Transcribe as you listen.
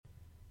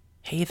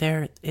Hey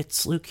there,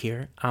 it's Luke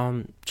here.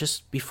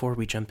 Just before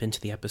we jump into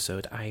the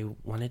episode, I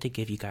wanted to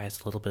give you guys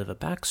a little bit of a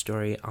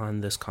backstory on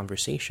this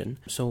conversation.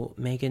 So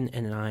Megan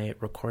and I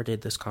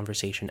recorded this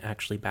conversation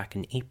actually back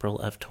in April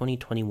of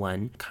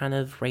 2021, kind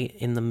of right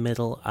in the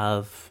middle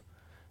of,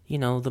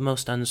 the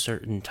most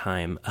uncertain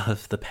time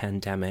of the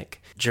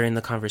pandemic. During the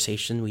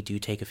conversation, we do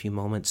take a few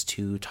moments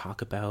to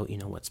talk about,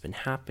 what's been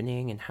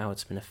happening and how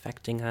it's been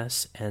affecting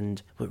us.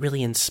 And what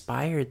really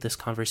inspired this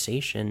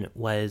conversation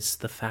was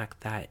the fact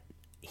that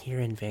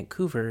here in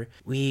Vancouver,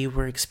 we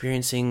were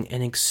experiencing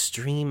an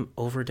extreme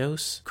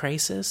overdose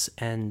crisis,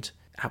 and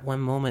at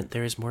one moment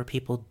there is more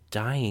people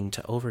dying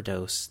to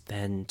overdose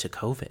than to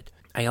COVID.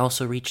 I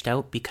also reached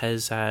out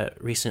because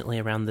recently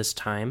around this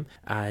time,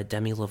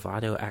 Demi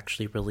Lovato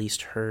actually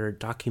released her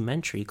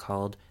documentary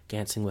called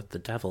Dancing with the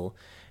Devil,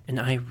 and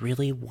I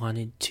really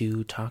wanted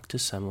to talk to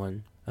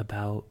someone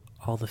about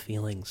all the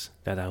feelings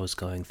that I was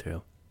going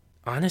through.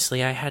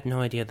 Honestly, I had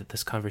no idea that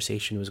this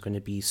conversation was going to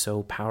be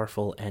so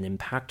powerful and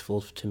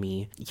impactful to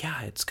me.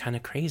 Yeah, it's kind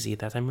of crazy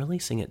that I'm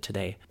releasing it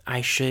today.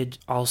 I should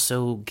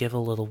also give a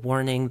little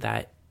warning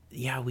that,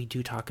 we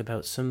do talk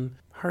about some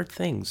hard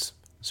things,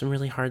 some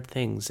really hard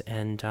things,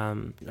 and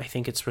I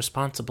think it's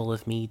responsible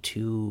of me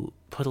to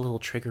put a little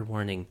trigger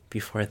warning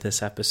before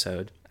this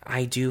episode.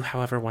 I do,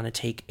 however, want to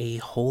take a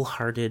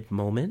wholehearted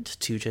moment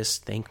to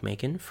just thank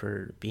Megan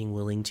for being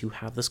willing to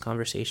have this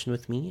conversation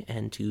with me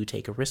and to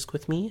take a risk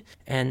with me,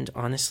 and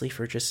honestly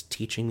for just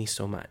teaching me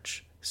so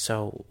much.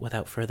 So,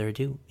 without further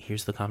ado,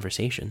 here's the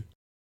conversation.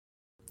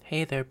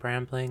 Hey there,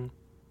 Brambling.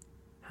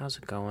 How's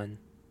it going?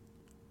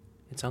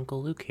 It's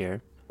Uncle Luke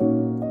here.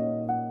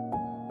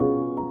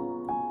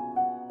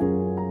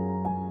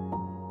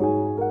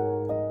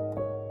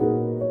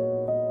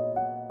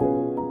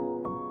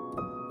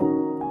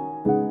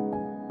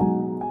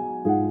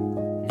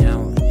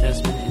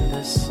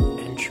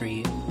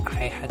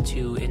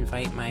 To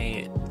invite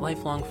my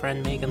lifelong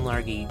friend Megan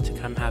Largy to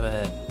come have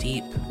a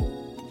deep,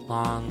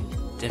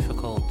 long,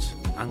 difficult,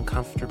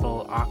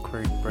 uncomfortable,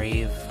 awkward,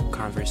 brave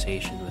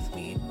conversation with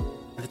me.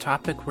 The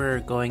topic we're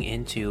going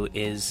into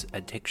is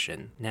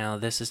addiction. Now,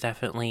 this is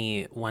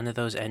definitely one of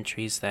those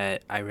entries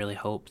that I really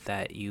hope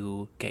that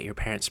you get your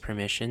parents'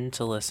 permission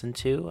to listen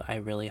to. I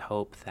really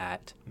hope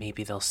that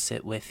maybe they'll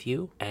sit with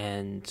you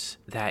and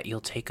that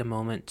you'll take a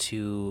moment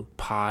to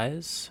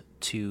pause,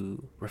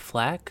 to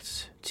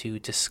reflect, to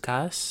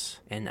discuss,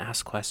 and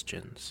ask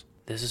questions.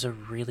 This is a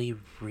really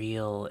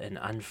real and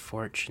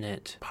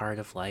unfortunate part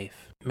of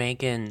life.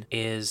 Megan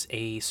is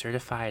a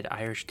certified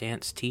Irish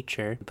dance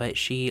teacher, but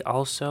she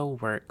also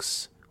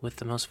works with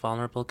the most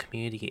vulnerable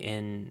community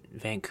in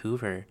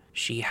Vancouver.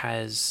 She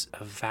has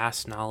a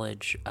vast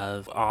knowledge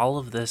of all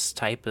of this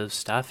type of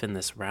stuff in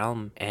this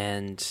realm,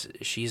 and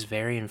she's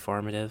very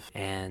informative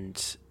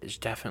and is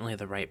definitely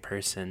the right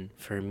person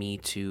for me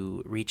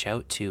to reach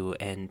out to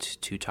and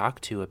to talk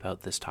to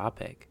about this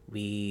topic.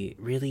 We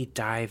really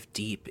dive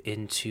deep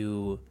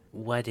into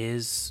what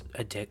is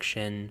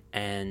addiction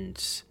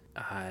and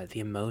the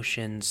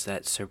emotions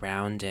that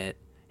surround it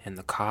and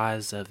the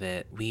cause of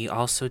it. We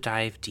also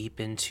dive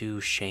deep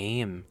into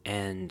shame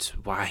and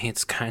why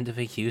it's kind of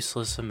a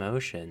useless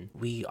emotion.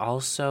 We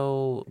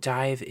also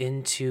dive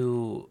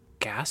into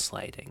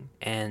gaslighting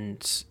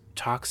and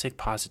toxic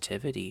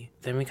positivity.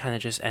 Then we kind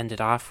of just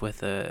ended off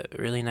with a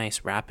really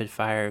nice rapid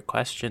fire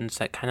questions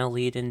that kind of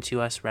lead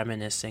into us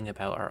reminiscing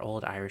about our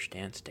old Irish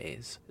dance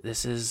days.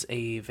 This is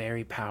a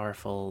very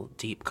powerful,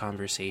 deep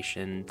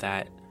conversation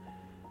that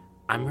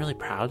I'm really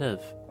proud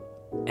of,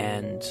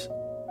 and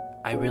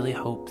I really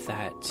hope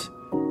that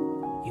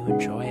you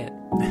enjoy it.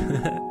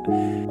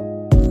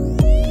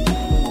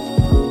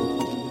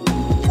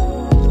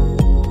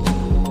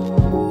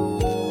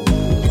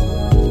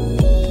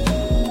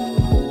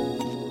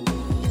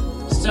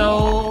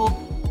 So,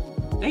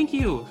 thank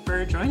you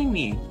for joining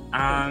me.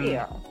 Thank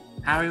you.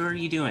 How are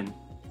you doing?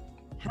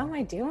 How am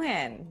I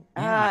doing?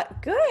 Yeah.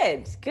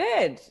 Good.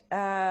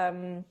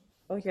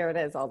 Oh, here it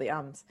is, all the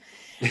ums.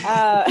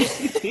 Don't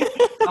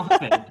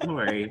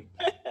worry.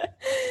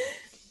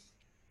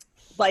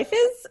 Life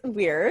is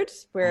weird.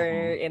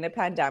 We're in a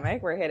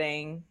pandemic. We're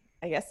hitting,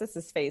 I guess this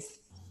is phase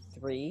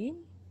 3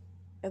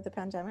 of the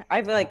pandemic.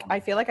 I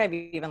feel like I've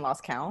even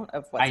lost count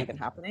of what's even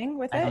happening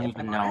with it. I don't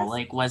even know.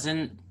 Like,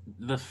 wasn't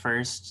the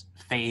first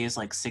phase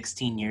like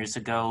 16 years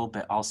ago,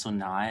 but also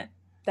not?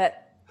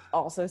 That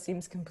also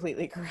seems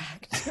completely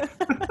correct.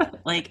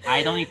 Like,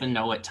 I don't even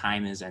know what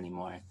time is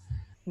anymore.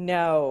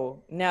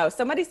 No.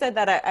 Somebody said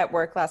that at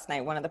work last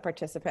night, one of the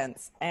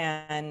participants,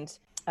 and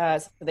so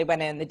they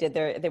went in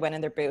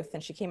their booth,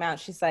 and she came out,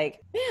 she's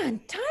like,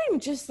 man, time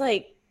just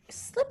like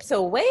slips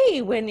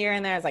away when you're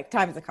in there. It's like,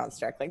 time is a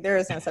construct. Like, there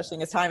is no such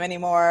thing as time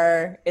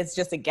anymore. It's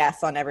just a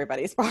guess on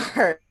everybody's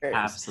part.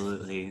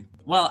 Absolutely.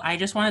 Well, I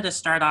just wanted to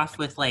start off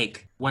with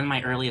like one of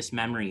my earliest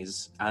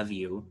memories of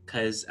you,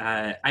 because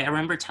I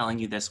remember telling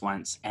you this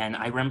once, and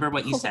I remember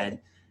what you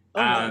said.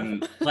 But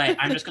I'm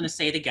just going to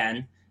say it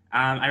again.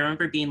 I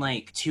remember being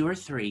like 2 or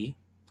 3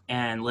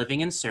 and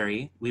living in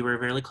Surrey. We were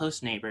really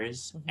close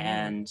neighbors,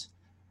 and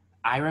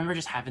I remember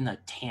just having a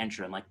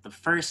tantrum, like the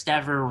first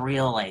ever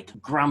real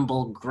like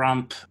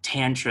grump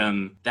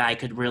tantrum that I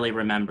could really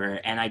remember.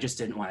 And I just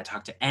didn't want to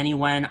talk to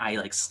anyone. I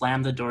like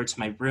slammed the door to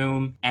my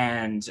room,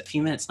 and a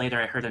few minutes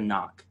later I heard a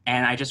knock.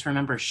 And I just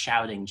remember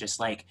shouting just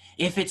like,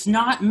 if it's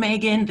not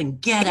Megan, then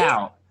get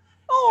out.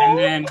 And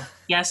Oh. then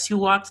guess who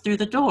walked through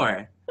the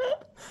door?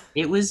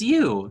 It was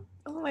you.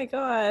 Oh my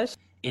gosh.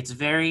 It's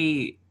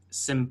very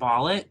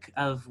symbolic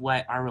of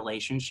what our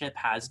relationship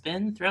has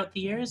been throughout the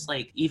years.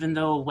 Like, even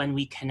though when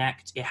we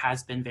connect, it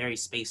has been very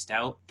spaced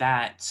out,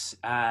 that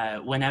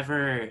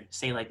whenever,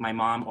 say, like my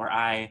mom or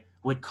I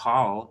would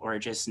call or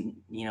just,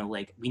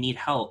 like we need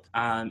help,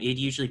 it'd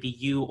usually be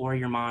you or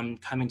your mom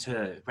coming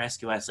to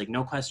rescue us. Like,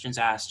 no questions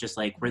asked, just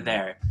like, we're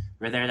there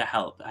to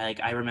help.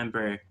 I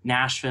remember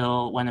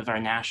Nashville, one of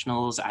our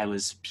nationals, I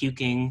was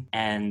puking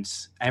and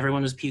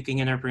everyone was puking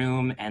in our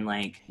room, and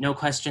like, no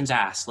questions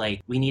asked,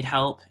 like, we need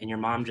help, and your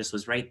mom just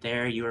was right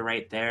there, you were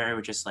right there,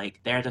 we're just like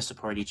there to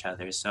support each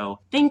other. So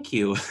thank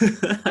you.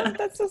 Oh,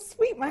 that's so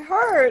sweet. My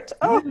heart.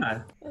 Oh,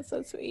 Yeah. that's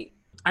so sweet.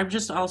 I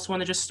just also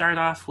want to just start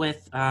off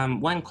with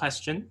one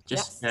question.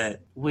 Just Yes.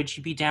 would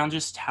you be down to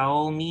just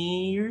tell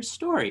me your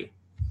story?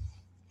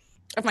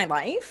 Of my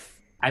life?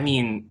 I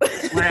mean,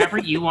 wherever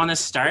you want to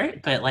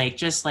start, but like,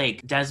 just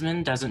like,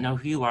 Desmond doesn't know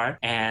who you are,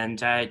 and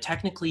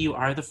technically you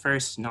are the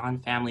first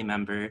non-family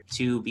member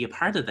to be a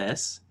part of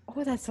this.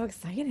 Oh, that's so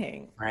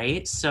exciting.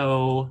 Right?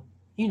 So,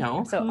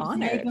 I'm so who's honored.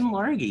 Megan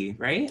Largy,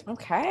 right?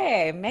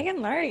 Okay, Megan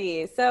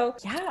Largy. So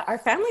yeah, our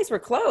families were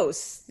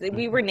close.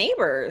 We were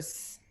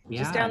neighbors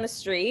just down the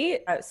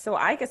street. So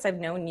I guess I've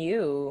known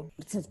you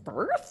since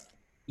birth?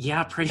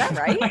 Yeah, pretty Is that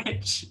right?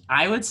 much.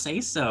 I would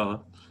say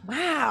so.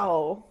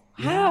 Wow.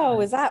 Yeah.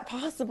 How is that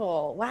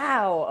possible?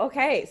 Wow.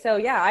 Okay. So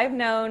yeah, I've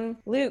known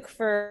Luke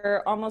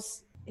for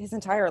almost his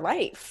entire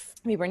life.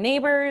 We were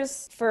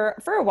neighbors for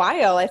a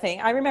while, I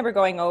think. I remember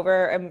going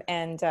over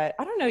and I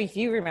don't know if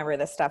you remember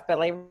this stuff,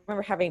 but I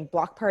remember having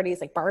block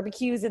parties, like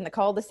barbecues in the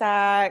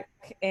cul-de-sac.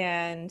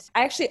 And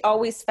I actually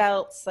always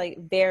felt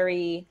like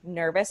very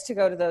nervous to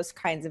go to those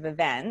kinds of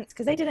events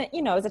because I didn't,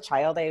 as a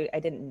child, I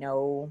didn't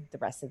know the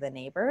rest of the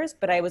neighbors,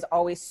 but I was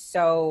always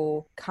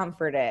so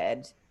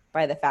comforted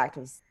by the fact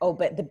was,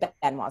 but the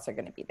Benoits are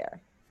going to be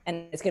there.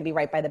 And it's going to be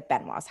right by the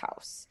Benoit's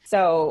house.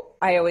 So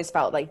I always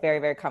felt like very,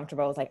 very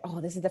comfortable. I was like,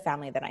 oh, this is the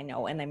family that I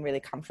know and I'm really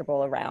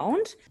comfortable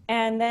around.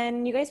 And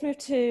then you guys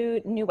moved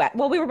to New West.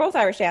 Well, we were both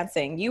Irish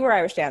dancing. You were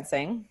Irish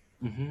dancing.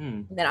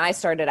 Mm-hmm. Then I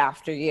started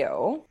after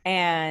you.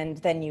 And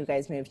then you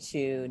guys moved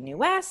to New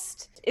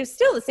West. It was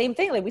still the same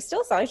thing. Like, we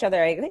still saw each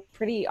other, I think,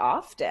 pretty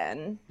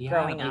often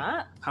growing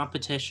up.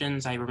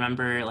 Competitions, I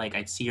remember, like,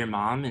 I'd see your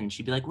mom and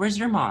she'd be like, where's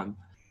your mom?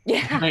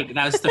 Yeah. Like,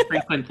 that was the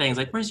frequent things.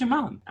 Like, where's your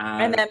mom?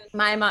 And then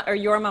my mom or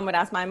your mom would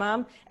ask my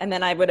mom. And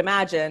then I would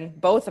imagine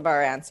both of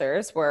our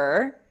answers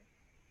were...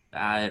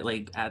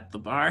 like, at the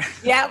bar.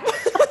 Yep.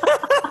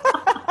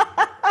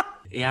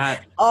 Yeah.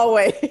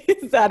 Always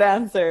that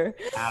answer.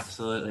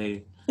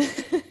 Absolutely.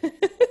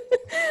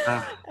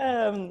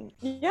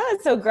 Yeah,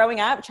 so growing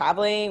up,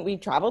 traveling, we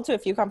traveled to a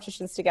few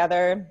competitions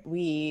together.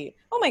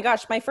 Oh my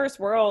gosh, my first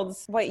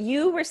Worlds, what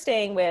you were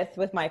staying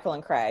with Michael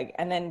and Craig,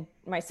 and then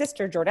my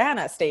sister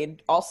Jordana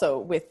stayed also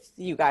with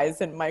you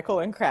guys and Michael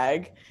and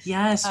Craig.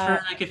 Yes,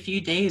 for like a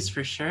few days,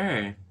 for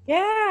sure.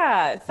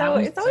 Yeah, so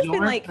it's always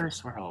been like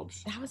first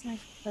Worlds. That was my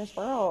first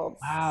Worlds.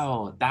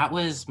 Wow, that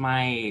was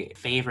my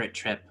favorite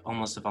trip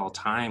almost of all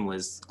time,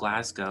 was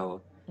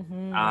Glasgow.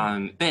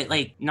 Mm-hmm. But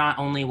like, not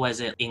only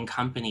was it in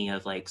company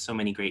of like so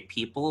many great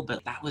people,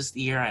 but that was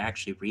the year I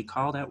actually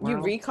recalled at World.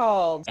 You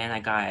recalled. And I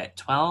got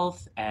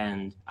 12th,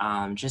 and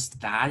just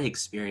that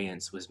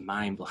experience was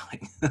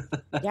mind-blowing.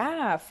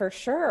 Yeah, for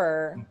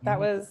sure. Mm-hmm.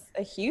 That was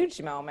a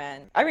huge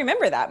moment. I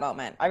remember that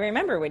moment. I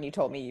remember when you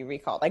told me you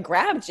recalled. I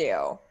grabbed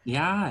you.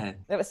 Yeah.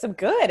 It was so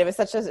good. It was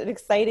such an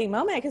exciting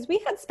moment because we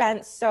had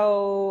spent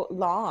so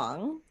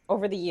long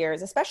over the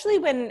years, especially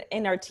when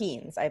in our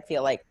teens, I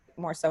feel like,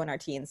 more so in our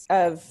teens,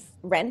 of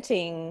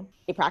renting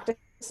a practice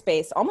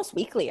space almost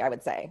weekly, I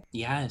would say.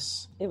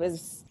 Yes. It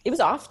was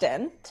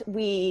often.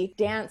 We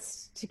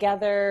danced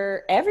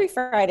together every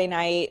Friday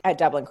night at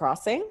Dublin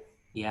Crossing.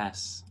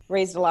 Yes.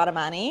 Raised a lot of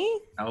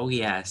money. Oh,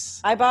 yes.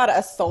 I bought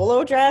a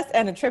solo dress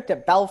and a trip to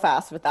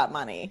Belfast with that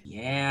money.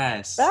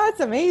 Yes. That's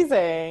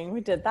amazing.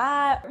 We did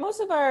that.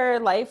 Most of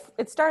our life,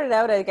 it started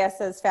out, I guess,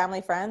 as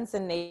family, friends,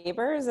 and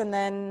neighbors, and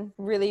then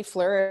really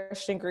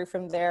flourished and grew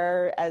from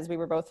there as we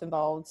were both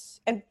involved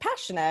and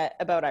passionate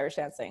about Irish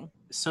dancing.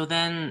 So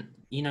then,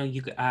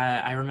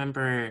 I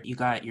remember you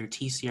got your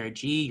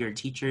TCRG, your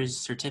teacher's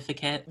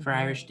certificate for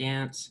Irish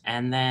dance.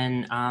 And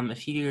then a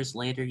few years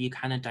later, you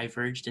kind of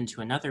diverged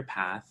into another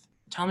path.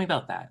 Tell me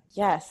about that.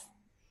 Yes.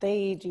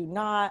 They do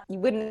not, you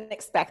wouldn't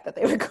expect that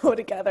they would go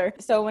together.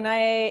 So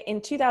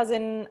in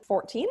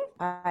 2014,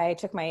 I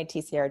took my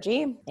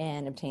TCRG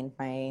and obtained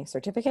my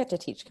certificate to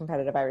teach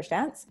competitive Irish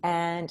dance.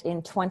 And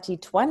in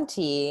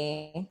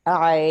 2020,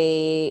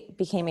 I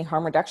became a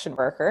harm reduction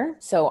worker.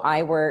 So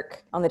I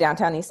work on the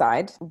downtown east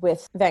side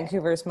with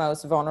Vancouver's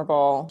most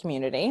vulnerable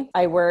community.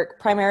 I work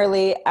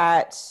primarily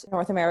at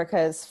North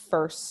America's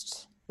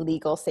first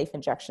legal safe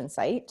injection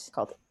site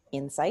called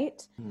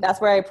Insight.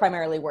 That's where I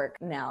primarily work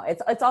now.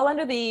 It's all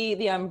under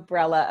the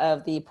umbrella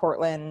of the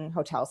Portland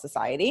Hotel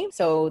Society.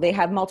 So they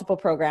have multiple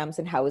programs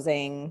and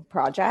housing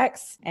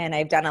projects, and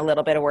I've done a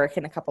little bit of work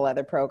in a couple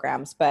other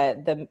programs,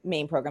 but the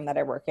main program that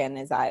I work in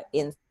is at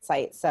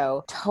Insight.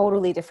 So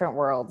totally different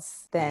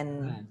worlds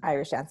than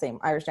Irish dancing.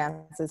 Irish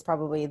dance is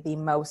probably the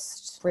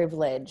most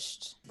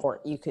privileged sport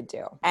you could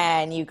do.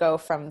 And you go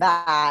from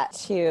that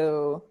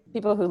to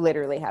people who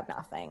literally have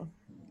nothing,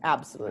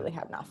 absolutely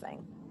have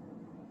nothing.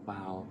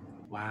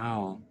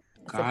 Wow.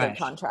 It's a big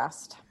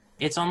contrast.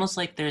 It's almost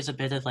like there's a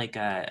bit of like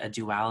a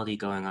duality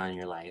going on in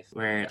your life,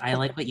 where I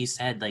like what you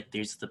said, like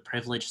there's the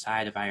privileged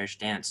side of Irish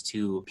dance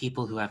to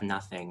people who have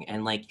nothing.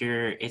 And like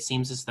it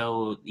seems as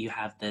though you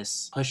have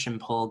this push and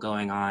pull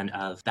going on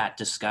of that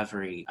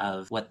discovery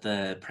of what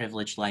the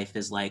privileged life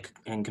is like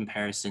in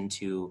comparison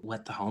to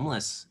what the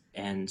homeless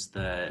and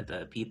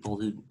the people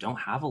who don't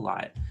have a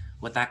lot,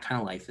 what that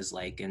kind of life is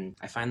like. And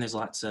I find there's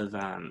lots of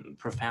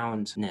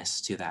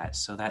profoundness to that.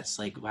 So that's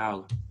like,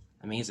 wow,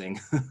 amazing.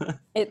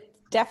 It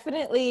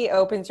definitely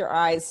opens your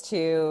eyes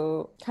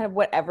to kind of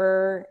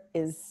whatever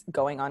is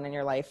going on in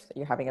your life.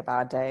 You're having a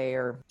bad day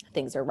or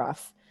things are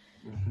rough.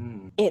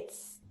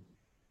 It's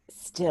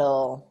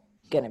still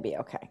going to be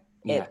okay.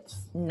 Yes. It's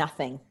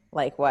nothing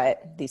like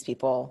what these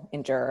people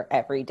endure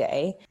every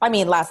day. I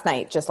mean, last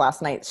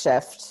night's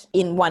shift,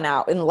 in 1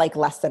 hour, in like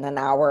less than an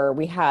hour,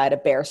 we had a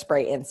bear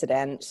spray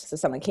incident. So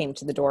someone came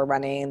to the door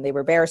running, they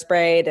were bear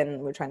sprayed, and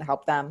we were trying to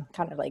help them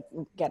kind of like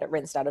get it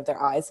rinsed out of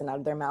their eyes and out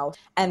of their mouth.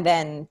 And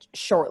then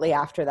shortly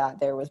after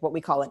that, there was what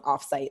we call an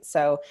offsite.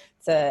 So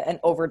it's an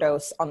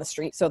overdose on the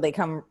street. So they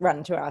come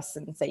run to us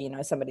and say,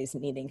 somebody's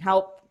needing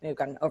help. We've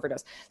got an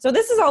overdose. So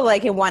this is all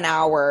like in 1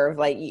 hour,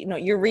 like,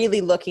 you're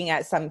really looking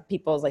at some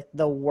people's like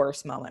the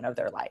worst moment of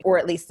their life, or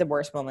at least the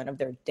worst moment of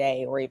their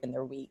day or even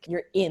their week.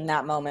 You're in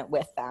that moment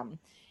with them.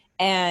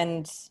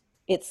 And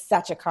it's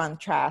such a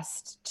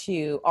contrast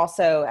to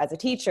also as a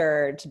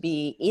teacher to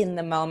be in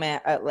the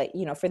moment,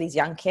 for these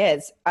young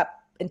kids up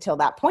until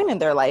that point in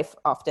their life,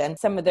 often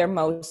some of their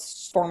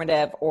most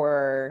formative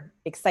or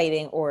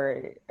exciting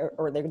or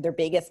their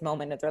biggest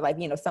moment of their life,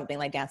 something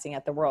like Dancing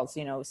at the Worlds,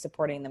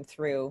 supporting them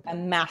through a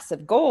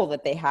massive goal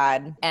that they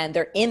had. And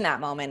they're in that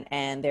moment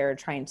and they're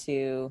trying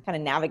to kind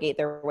of navigate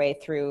their way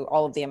through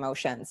all of the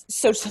emotions.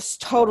 So just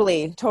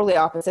totally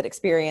opposite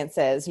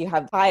experiences. You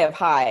have high of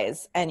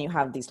highs and you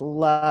have these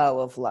low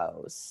of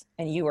lows,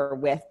 and you are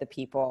with the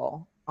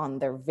people on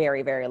their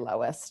very, very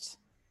lowest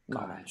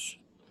moments.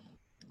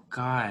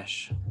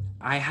 Gosh,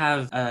 I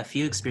have a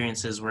few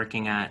experiences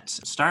working at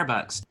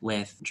Starbucks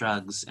with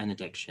drugs and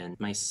addiction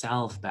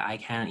myself, but I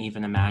can't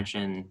even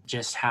imagine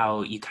just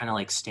how you kind of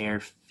like stare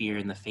fear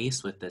in the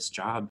face with this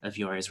job of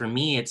yours. For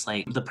me, it's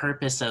like the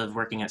purpose of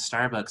working at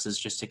Starbucks is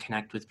just to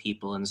connect with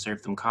people and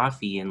serve them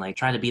coffee and like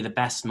try to be the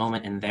best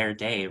moment in their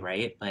day,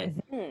 right? But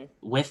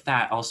with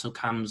that also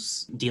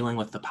comes dealing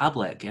with the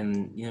public,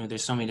 and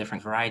there's so many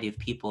different variety of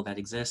people that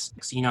exist.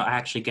 So,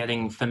 actually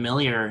getting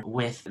familiar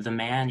with the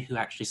man who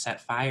actually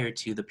set fire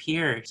to the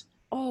pier.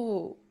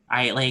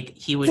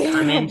 He would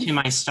come into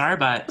my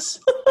Starbucks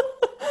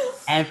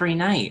every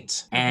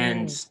night,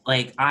 and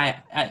like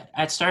at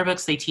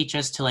Starbucks they teach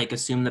us to like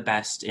assume the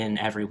best in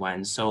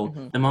everyone. So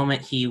the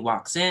moment he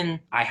walks in,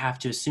 I have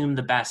to assume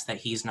the best, that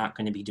he's not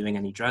going to be doing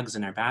any drugs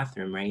in our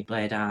bathroom, right?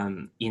 But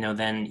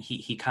then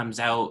he comes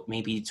out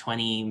maybe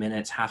 20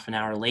 minutes, half an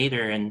hour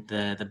later, and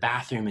the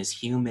bathroom is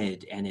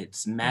humid and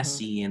it's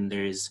messy, and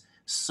there's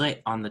soot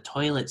on the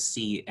toilet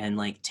seat and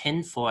like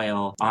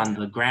tinfoil on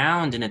the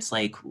ground, and it's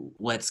like,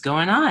 what's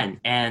going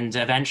on? And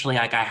eventually,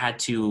 like, I had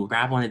to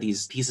grab one of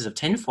these pieces of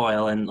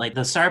tinfoil, and like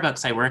the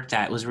Starbucks I worked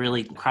at was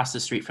really across the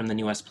street from the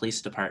New West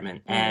Police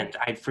Department, and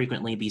I'd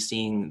frequently be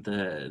seeing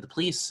the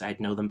police. I'd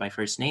know them by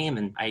first name,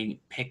 and I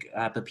pick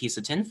up a piece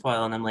of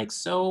tinfoil, and I'm like,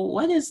 so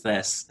what is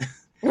this?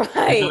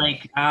 Right.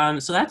 Like,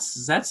 so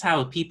that's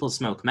how people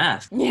smoke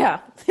meth.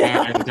 Yeah.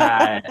 And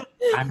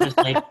I'm just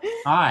like,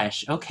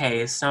 gosh,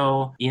 okay.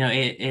 So,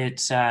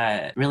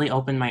 it really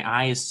opened my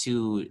eyes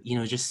to,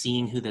 just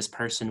seeing who this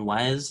person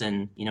was,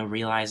 and,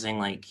 realizing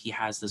like he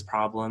has this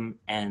problem.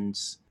 And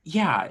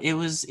yeah, it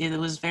was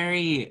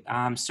very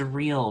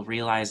surreal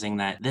realizing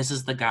that this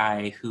is the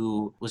guy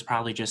who was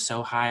probably just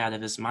so high out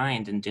of his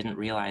mind and didn't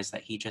realize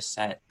that he just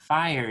set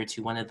fire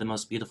to one of the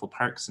most beautiful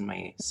parks in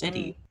my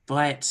city.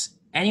 But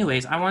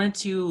anyways, I wanted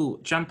to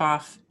jump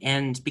off,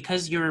 and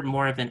because you're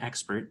more of an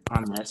expert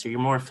on this, or you're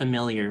more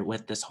familiar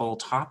with this whole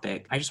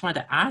topic, I just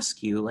wanted to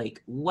ask you,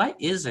 like, what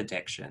is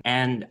addiction?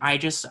 And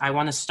I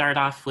want to start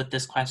off with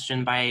this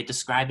question by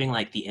describing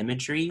like the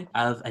imagery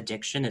of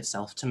addiction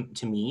itself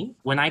to me.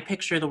 When I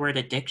picture the word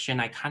addiction,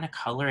 I kind of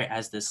color it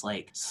as this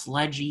like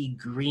sludgy,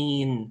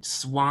 green,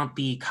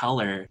 swampy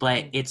color,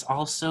 but it's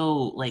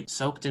also like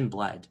soaked in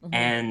blood.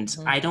 And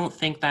I don't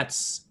think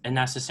that's a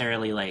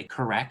necessarily like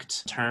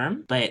correct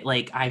term, but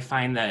like I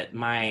find that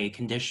my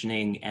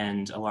conditioning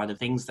and a lot of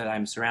things that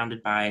I'm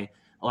surrounded by,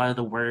 a lot of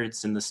the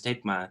words and the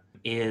stigma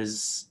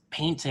is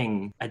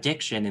painting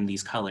addiction in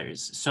these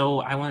colors.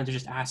 So I wanted to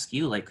just ask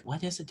you, like,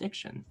 what is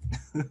addiction?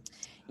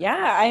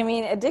 Yeah, I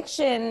mean,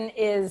 addiction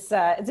is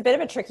it's a bit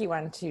of a tricky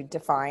one to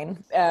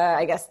define.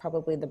 I guess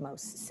probably the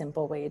most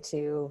simple way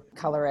to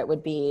color it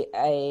would be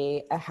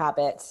a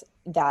habit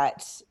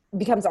that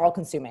becomes all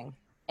consuming.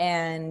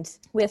 And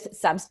with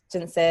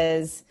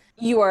substances,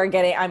 you are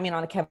getting, I mean,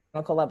 on a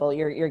chemical level,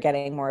 you're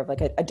getting more of like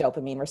a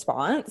dopamine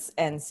response.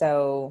 And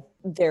so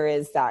there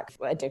is that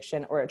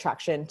addiction or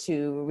attraction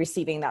to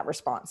receiving that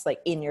response like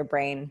in your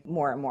brain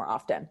more and more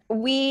often.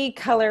 We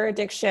color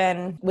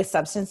addiction with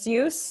substance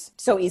use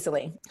so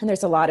easily. And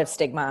there's a lot of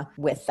stigma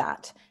with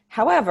that.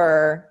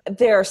 However,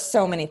 there are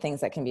so many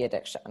things that can be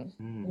addiction.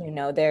 You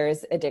know,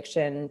 there's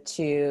addiction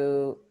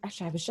to,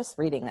 actually, I was just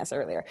reading this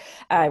earlier.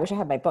 I wish I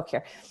had my book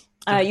here.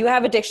 You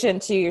have addiction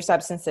to your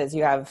substances.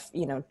 You have,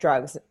 you know,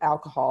 drugs,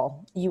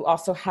 alcohol. You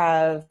also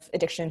have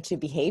addiction to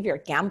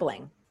behavior,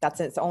 gambling. That's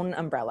its own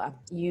umbrella.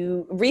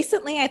 You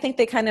recently, I think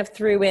they kind of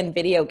threw in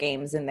video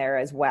games in there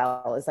as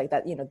well. It's like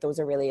that, you know, those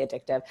are really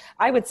addictive.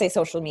 I would say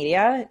social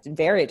media,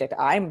 very addictive.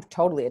 I'm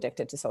totally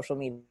addicted to social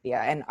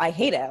media and I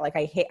hate it. Like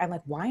I'm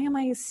like, why am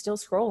I still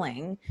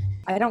scrolling?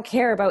 I don't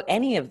care about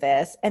any of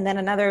this. And then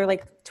another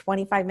like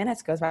 25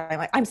 minutes goes by. I'm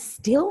like, I'm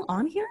still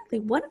on here?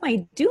 Like, what am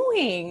I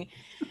doing?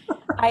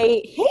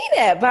 I hate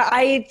it, but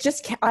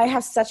I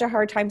have such a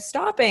hard time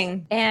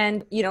stopping.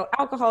 And, you know,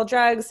 alcohol,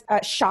 drugs,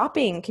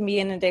 shopping can be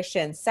an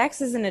addiction.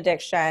 Sex is an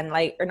addiction,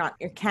 like, or not,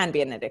 it can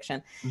be an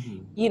addiction.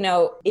 You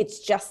know, it's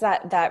just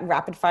that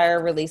rapid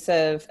fire release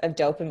of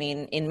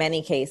dopamine in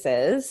many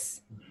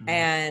cases.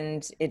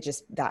 And it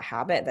just, that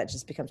habit that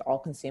just becomes all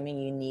consuming.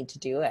 You need to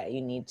do it.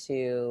 You need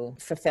to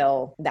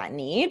fulfill that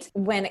need.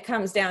 When it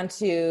comes down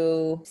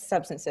to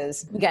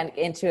substances, you get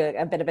into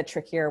a bit of a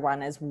trickier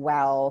one as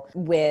well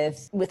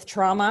with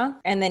trauma.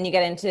 And then you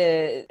get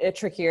into a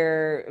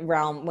trickier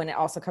realm when it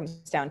also comes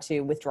down to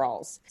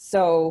withdrawals.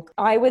 So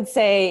I would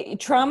say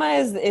trauma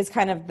is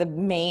kind of the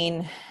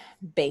main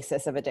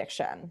basis of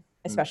addiction,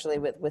 especially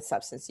with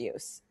substance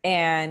use.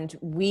 And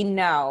we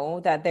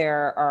know that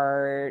there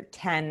are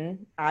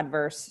 10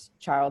 adverse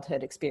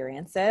childhood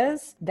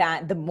experiences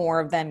that the more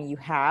of them you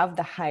have,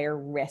 the higher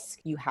risk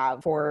you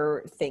have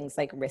for things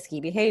like risky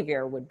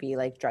behavior would be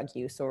like drug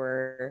use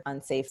or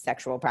unsafe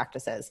sexual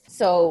practices.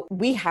 So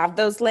we have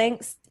those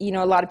links. You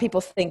know, a lot of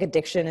people think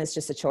addiction is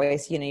just a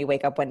choice. You know, you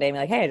wake up one day and be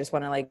like, hey, I just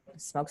want to like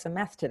smoke some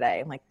meth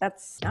today. I'm like,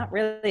 that's not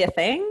really a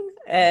thing.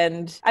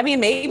 And I mean,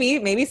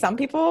 maybe some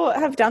people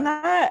have done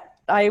that.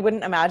 I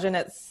wouldn't imagine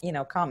it's, you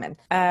know, common,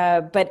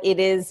 but it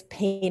is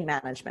pain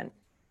management.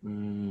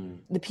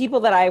 The people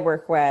that I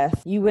work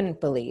with, you wouldn't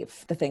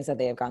believe the things that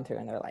they have gone through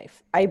in their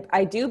life.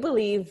 I do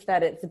believe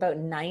that it's about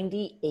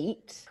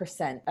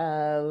 98%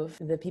 of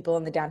the people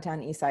in the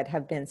downtown east side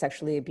have been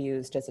sexually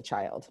abused as a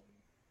child.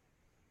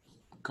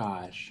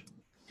 Gosh.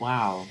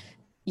 Wow.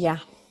 Yeah.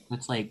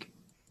 That's like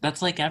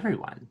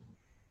everyone.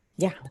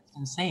 Yeah. That's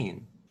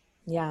insane.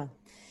 Yeah.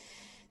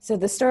 So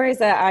the stories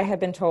that I have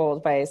been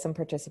told by some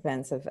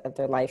participants of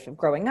their life of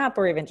growing up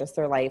or even just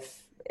their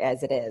life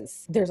as it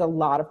is, there's a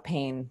lot of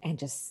pain and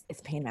just it's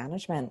pain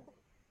management.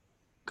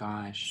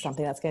 Gosh.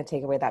 Something that's going to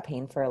take away that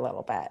pain for a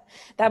little bit.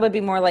 That would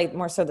be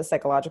more so the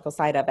psychological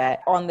side of it.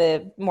 On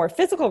the more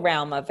physical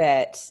realm of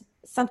it,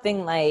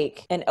 something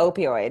like an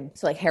opioid,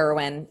 so like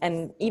heroin,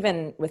 and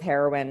even with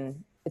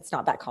heroin, it's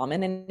not that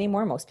common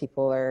anymore. Most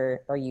people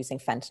are using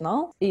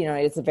fentanyl. You know,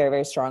 it's a very,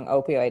 very strong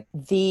opioid.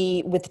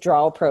 The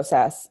withdrawal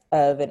process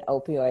of an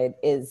opioid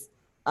is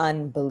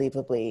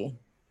unbelievably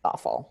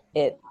awful.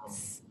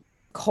 It's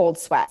cold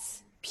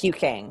sweats,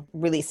 puking,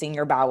 releasing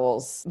your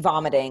bowels,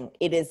 vomiting.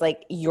 It is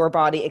like your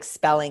body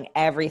expelling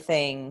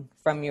everything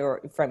from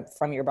your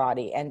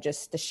body, and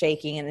just the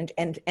shaking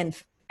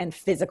and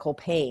physical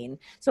pain.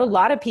 So a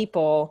lot of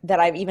people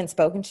that I've even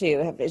spoken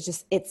to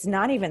it's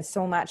not even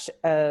so much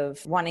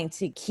of wanting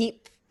to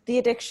keep the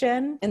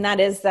addiction. And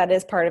that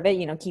is part of it,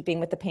 you know, keeping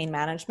with the pain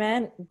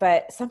management.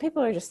 But some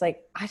people are just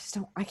like,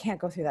 I can't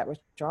go through that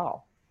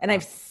withdrawal. And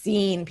I've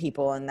seen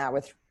people in that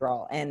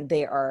withdrawal and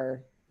they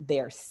are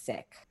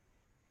sick.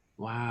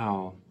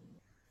 Wow.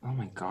 Oh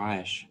my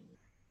gosh.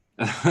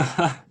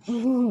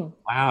 Wow.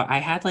 I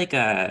had like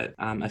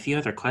a few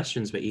other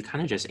questions, but you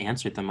kind of just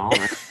answered them all.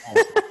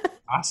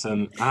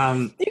 Awesome.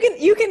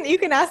 You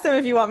can ask them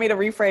if you want me to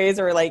rephrase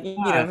or like, you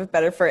know, if it's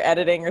better for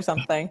editing or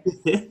something.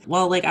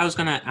 Well, like I was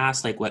gonna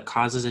ask like what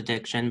causes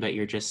addiction, but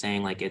you're just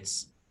saying like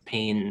it's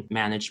pain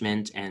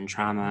management and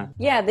trauma.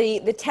 Yeah,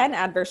 the 10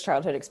 adverse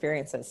childhood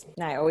experiences.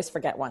 And I always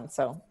forget one,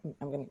 so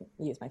I'm going to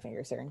use my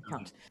fingers here and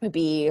count. It would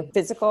be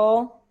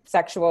physical,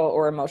 sexual,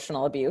 or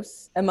emotional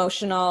abuse,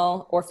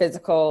 emotional or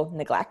physical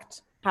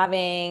neglect,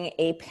 having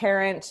a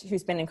parent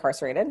who's been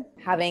incarcerated,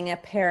 having a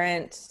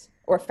parent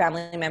or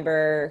family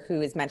member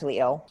who is mentally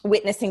ill,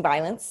 witnessing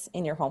violence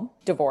in your home,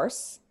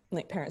 divorce,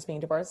 like parents being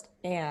divorced,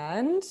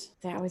 and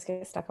they always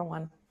get stuck on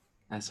one.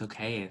 That's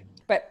okay.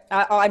 But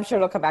I'm sure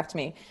it'll come back to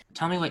me.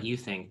 Tell me what you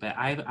think, but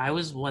I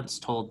was once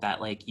told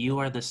that like you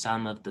are the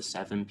sum of the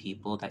 7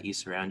 people that you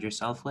surround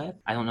yourself with.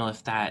 I don't know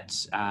if that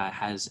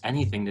has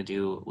anything to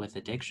do with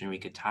addiction. We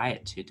could tie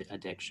it to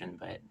addiction,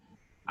 but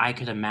I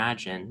could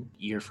imagine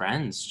your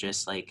friends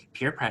just like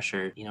peer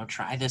pressure,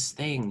 try this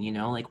thing,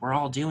 like we're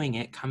all doing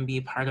it, come be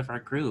a part of our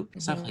group,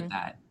 stuff like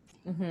that.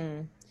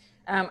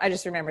 I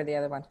just remember the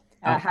other one,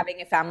 Oh,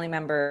 having a family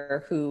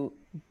member who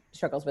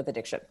struggles with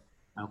addiction.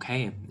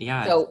 okay.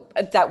 Yeah. So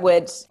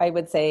I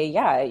would say,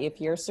 yeah, if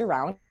you're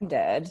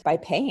surrounded by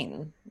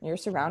pain, you're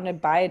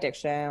surrounded by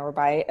addiction or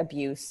by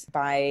abuse,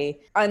 by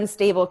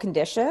unstable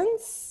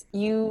conditions,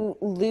 you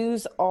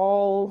lose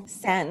all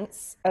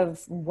sense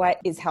of what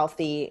is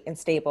healthy and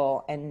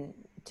stable and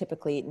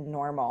typically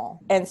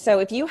normal. And so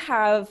if you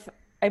have,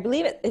 I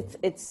believe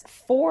it's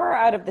 4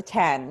 out of the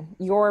 10,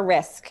 your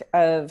risk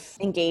of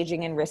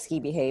engaging in risky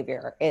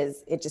behavior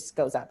it just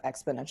goes up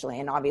exponentially.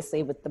 And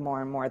obviously with the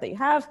more and more that you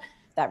have,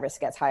 that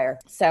risk gets higher.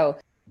 So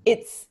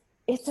it's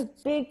a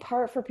big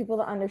part for people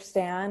to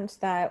understand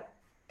that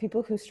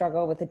people who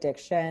struggle with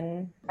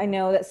addiction, I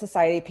know that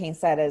society paints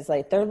that as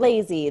like they're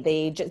lazy,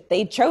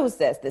 they chose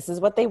this is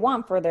what they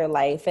want for their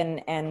life,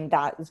 and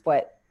that is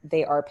what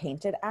they are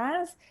painted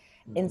as,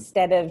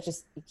 instead of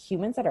just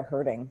humans that are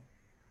hurting.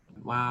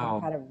 Wow.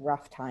 I've had a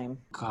rough time.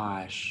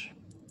 Gosh,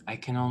 I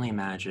can only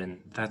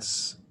imagine.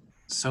 That's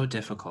so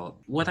difficult.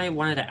 What I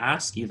wanted to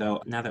ask you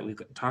though, now that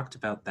we've talked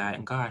about that,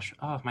 and gosh,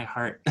 oh, my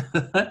heart.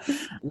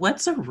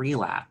 What's a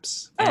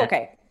relapse? Oh,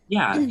 okay.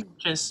 Yeah,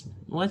 just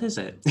what is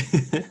it?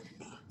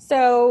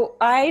 So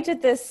I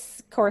did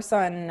this course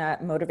on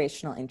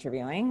motivational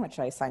interviewing, which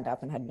I signed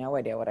up and had no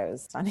idea what I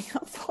was signing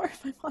up for,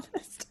 if I'm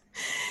honest.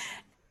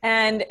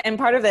 And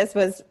part of this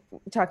was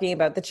talking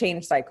about the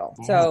change cycle.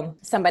 So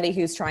somebody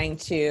who's trying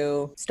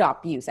to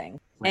stop using.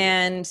 Right.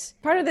 And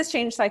part of this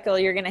change cycle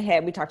you're going to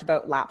hit, we talked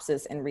about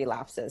lapses and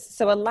relapses.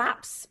 So a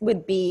lapse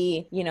would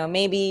be,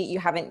 maybe you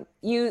haven't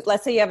used,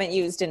 let's say you haven't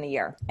used in a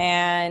year,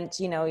 and,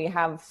 you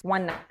have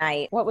one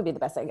night. What would be the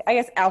best? I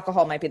guess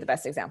alcohol might be the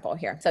best example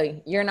here. So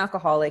you're an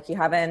alcoholic, you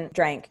haven't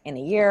drank in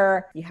a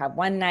year, you have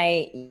one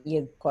night,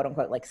 you quote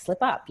unquote, like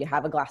slip up, you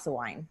have a glass of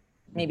wine,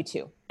 maybe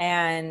 2.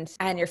 And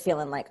you're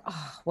feeling like,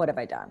 oh, what have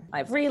I done?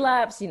 I've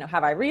relapsed,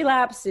 have I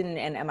relapsed?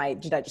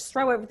 And did I just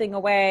throw everything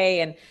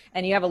away?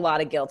 And you have a lot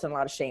of guilt and a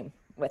lot of shame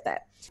with it.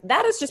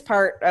 That is just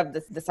part of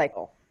the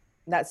cycle.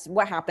 That's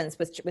what happens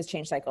with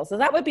change cycles. So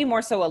that would be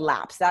more so a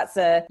lapse. That's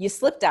you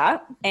slipped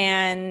up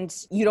and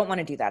you don't want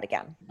to do that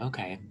again.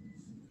 Okay.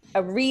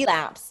 A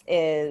relapse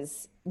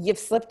is you've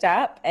slipped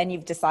up and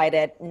you've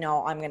decided,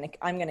 no, I'm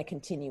going to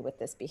continue with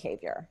this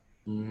behavior.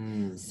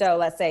 So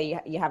let's say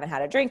you haven't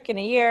had a drink in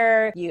a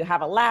year, you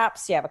have a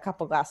lapse, you have a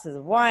couple glasses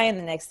of wine,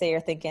 the next day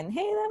you're thinking,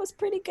 hey, that was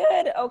pretty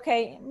good.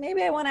 Okay,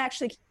 maybe I want to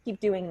actually keep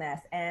doing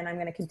this and I'm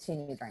going to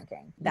continue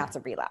drinking. That's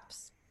a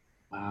relapse.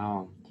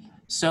 Wow.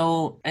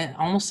 So it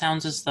almost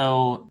sounds as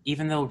though,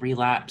 even though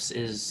relapse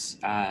is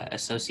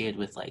associated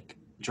with like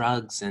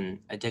drugs and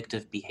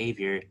addictive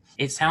behavior,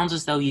 it sounds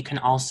as though you can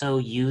also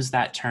use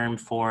that term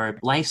for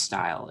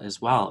lifestyle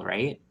as well,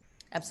 right?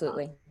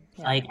 Absolutely.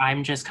 Yeah. Like,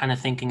 I'm just kind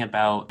of thinking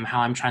about how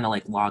I'm trying to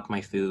like log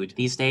my food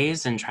these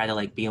days and try to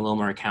like be a little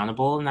more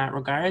accountable in that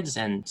regards.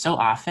 And so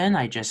often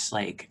I just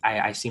like,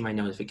 I see my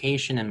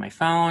notification in my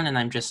phone and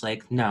I'm just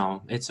like,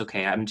 no, it's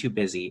okay, I'm too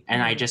busy.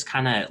 And I just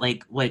kind of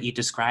like what you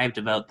described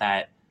about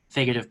that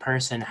figurative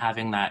person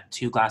having that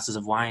 2 glasses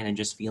of wine and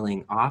just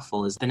feeling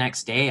awful is the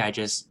next day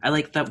I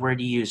like that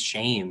word you use,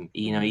 shame.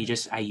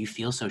 You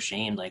feel so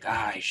shamed, like,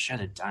 I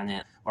should have done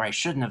it or I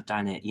shouldn't have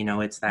done it.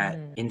 It's that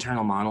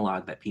internal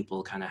monologue that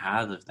people kind of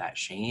have of that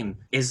shame.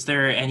 Is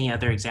there any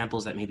other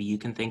examples that maybe you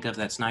can think of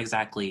that's not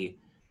exactly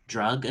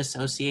drug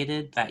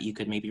associated that you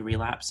could maybe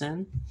relapse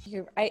in?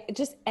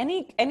 Just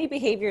any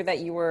behavior that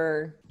you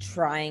were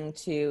trying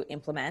to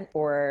implement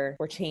or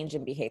change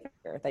in behavior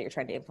that you're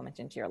trying to implement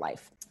into your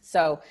life.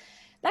 So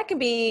that could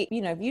be,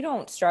 if you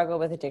don't struggle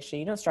with addiction,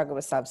 you don't struggle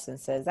with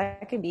substances,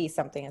 that could be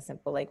something as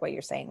simple like what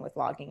you're saying with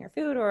logging your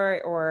food,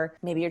 or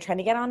maybe you're trying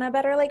to get on a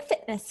better like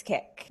fitness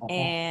kick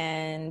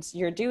and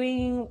you're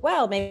doing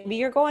well. Maybe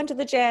you're going to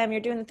the gym,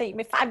 you're doing the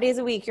thing 5 days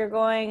a week, you're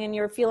going and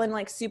you're feeling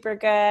like super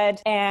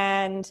good,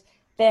 and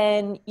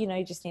then,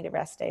 you just need a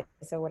rest day.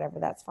 So whatever,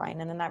 that's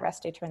fine. And then that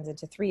rest day turns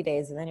into 3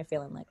 days. And then you're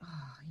feeling like,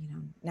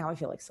 now I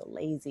feel like so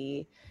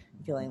lazy,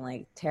 I'm feeling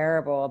like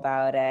terrible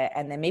about it.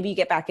 And then maybe you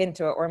get back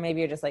into it, or maybe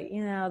you're just like,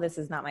 this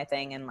is not my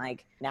thing. And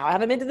like, now I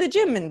haven't been to the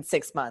gym in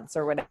 6 months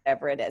or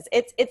whatever it is.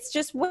 It's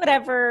just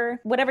whatever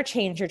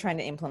change you're trying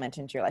to implement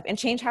into your life. And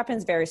change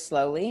happens very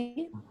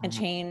slowly, and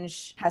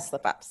change has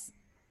slip ups.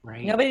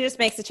 Right. Nobody just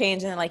makes a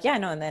change and then like,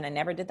 and then I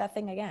never did that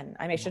thing again.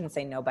 I shouldn't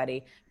say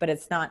nobody, but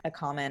it's not a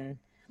common.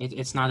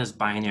 It's not as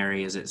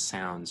binary as it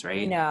sounds,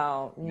 right?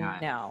 No, yeah.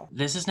 No.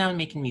 This is now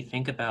making me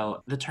think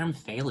about the term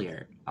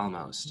failure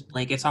almost.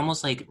 Like, it's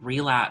almost like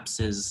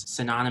relapse is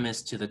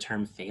synonymous to the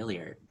term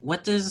failure.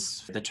 What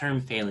does the term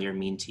failure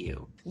mean to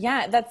you?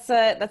 Yeah, that's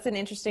an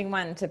interesting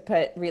one to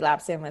put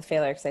relapse in with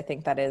failure, because I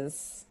think that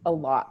is a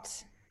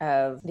lot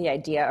of the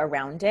idea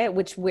around it,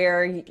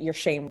 where your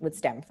shame would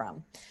stem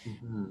from.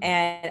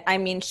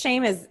 And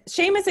shame is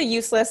a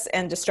useless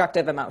and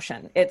destructive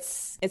emotion.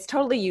 It's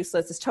totally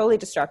useless. It's totally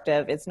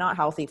destructive. It's not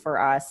healthy for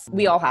us.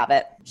 We all have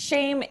it.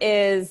 Shame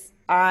is,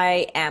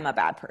 I am a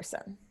bad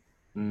person.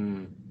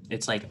 Mm.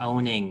 It's like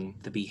owning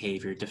the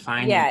behavior,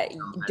 defining Yeah,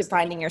 yourself as the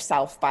defining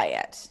yourself by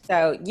it.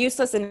 So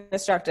useless and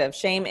destructive.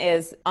 Shame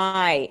is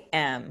I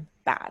am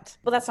bad.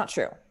 Well, that's not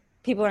true.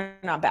 People are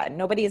not bad.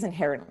 Nobody is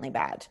inherently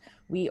bad.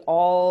 We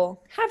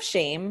all have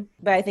shame,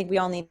 but I think we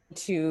all need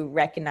to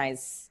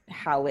recognize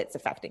how it's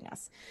affecting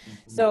us.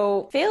 Mhm.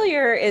 So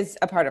failure is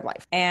a part of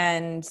life,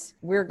 and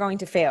we're going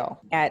to fail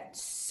at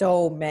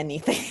so many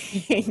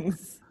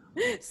things.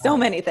 So Yeah.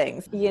 many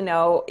things. You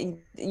know,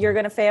 you're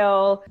going to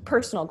fail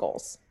personal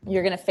goals.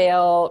 You're going to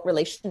fail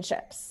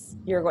relationships.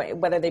 You're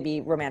going, whether they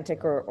be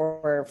romantic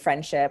or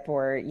friendship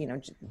or, you know,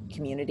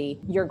 community.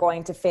 You're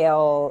going to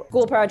fail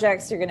school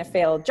projects. You're going to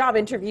fail job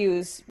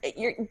interviews.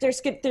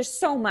 There's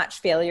so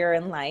much failure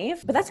in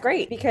life, but that's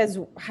great because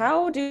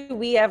how do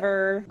we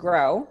ever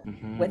grow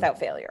Mhm. without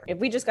failure? If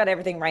we just got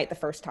everything right the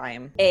first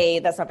time, A,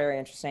 that's not very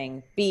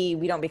interesting. B,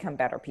 we don't become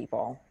better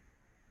people.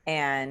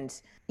 And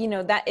you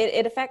know that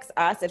it affects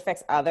us, it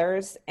affects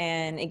others,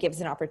 and it gives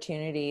an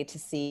opportunity to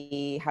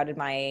see how did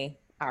my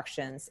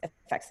actions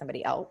affect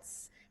somebody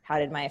else, how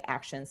did my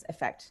actions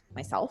affect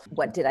myself,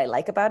 what did I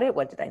like about it,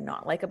 what did I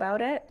not like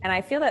about it. And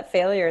I feel that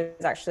failure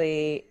is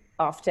actually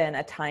often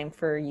a time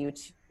for you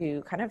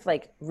to kind of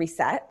like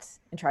reset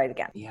and try it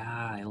again.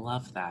 Yeah, I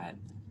love that.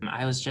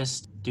 I was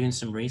just doing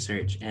some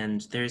research,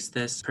 and there's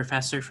this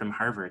professor from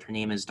Harvard. Her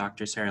name is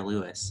Dr. Sarah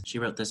Lewis. She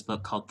wrote this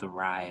book called The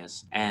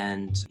Rise,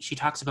 and she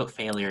talks about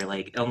failure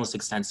like almost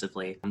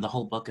extensively. The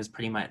whole book is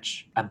pretty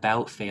much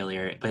about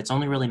failure, but it's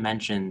only really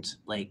mentioned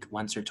like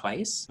once or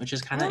twice, which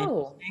is kind of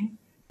Oh, interesting.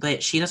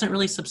 But she doesn't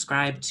really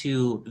subscribe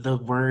to the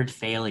word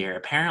failure.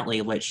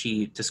 Apparently, what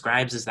she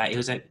describes is that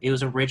it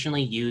was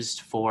originally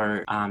used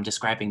for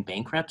describing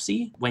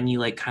bankruptcy, when you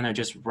like kind of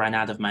just run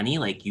out of money,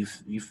 like you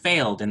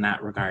failed in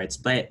that regards.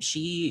 But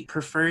she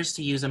prefers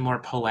to use a more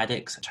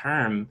poetic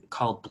term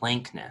called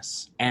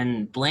blankness,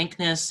 and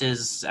blankness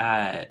is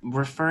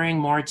referring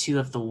more to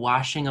of the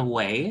washing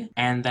away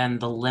and then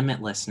the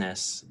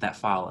limitlessness that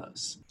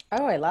follows.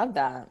 oh, I love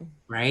that.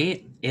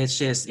 Right? It's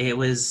just, it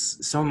was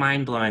so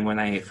mind blowing when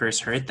I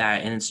first heard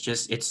that. And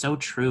it's so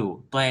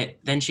true. But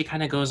then she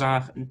kind of goes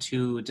off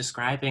into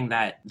describing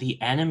that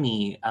the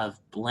enemy of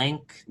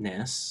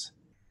blankness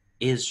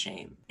is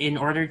shame. In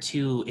order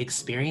to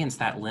experience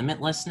that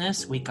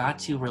limitlessness, we got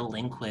to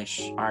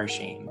relinquish our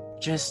shame.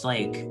 Just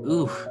like,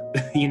 oof,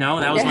 you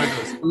know, that was one of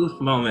those Yeah. oof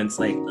moments,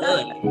 like,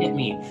 ugh, it hit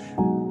me.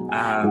 For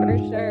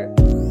Um,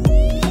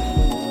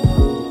 sure.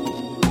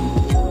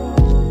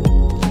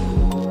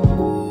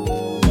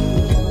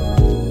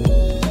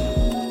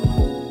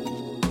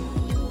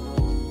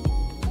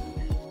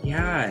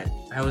 Yeah,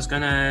 I was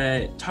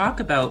gonna talk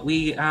about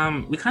we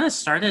kind of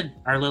started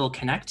our little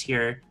connect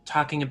here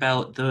talking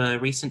about the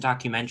recent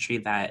documentary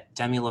that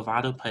Demi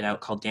Lovato put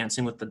out called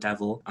Dancing with the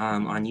Devil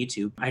on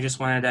YouTube. I just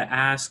wanted to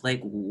ask,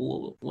 like,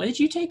 what did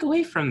you take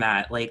away from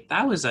that? Like,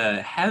 that was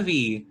a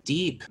heavy,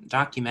 deep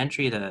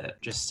documentary to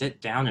just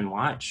sit down and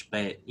watch.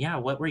 But yeah,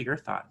 what were your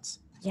thoughts?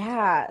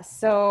 Yeah,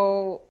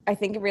 so I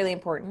think really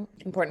important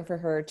for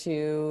her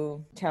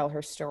to tell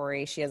her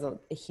story. She has a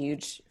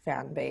huge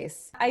fan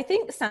base. I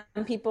think some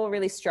people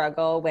really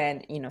struggle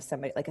when, you know,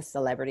 somebody like a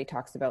celebrity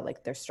talks about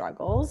like their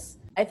struggles.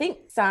 I think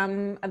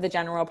some of the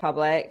general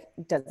public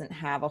doesn't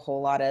have a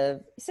whole lot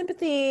of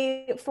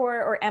sympathy for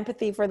or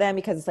empathy for them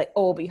because it's like,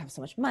 oh, but you have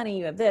so much money,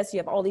 you have this, you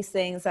have all these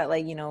things that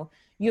like, you know,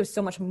 you have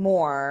so much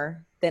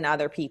more than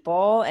other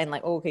people and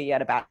like, oh, okay, you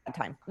had a bad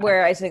time.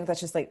 Where I think that's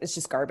just like it's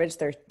just garbage.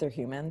 They're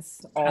humans,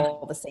 Kind of,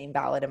 all the same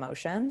valid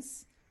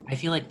emotions. I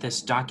feel like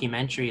this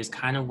documentary is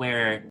kind of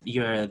where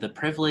the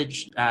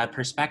privileged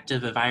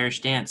perspective of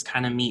Irish dance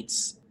kind of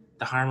meets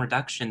the harm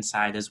reduction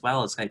side as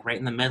well. It's like right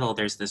in the middle,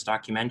 there's this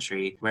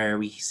documentary where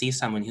we see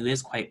someone who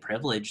is quite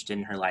privileged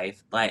in her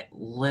life, but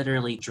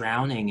literally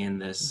drowning in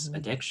this Mhm.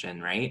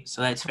 addiction, right?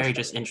 So that's very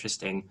just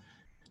interesting.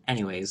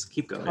 Anyways,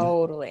 keep going.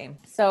 Totally.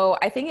 So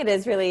I think it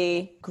is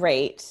really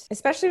great,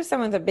 especially with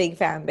someone with a big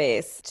fan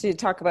base, to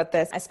talk about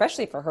this,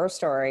 especially for her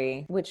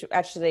story, which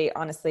actually,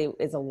 honestly,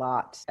 is a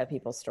lot of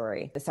people's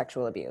story, the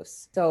sexual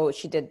abuse. So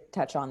she did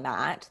touch on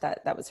that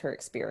was her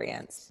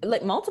experience,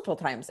 like multiple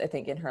times, I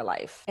think, in her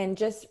life. And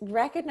just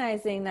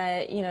recognizing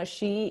that, you know,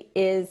 she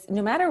is,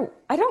 no matter,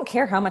 I don't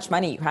care how much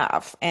money you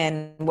have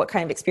and what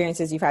kind of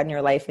experiences you've had in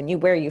your life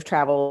and where you've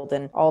traveled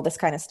and all this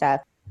kind of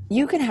stuff.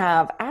 You can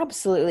have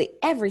absolutely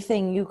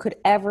everything you could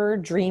ever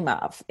dream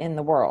of in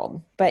the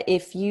world. But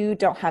if you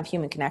don't have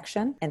human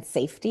connection and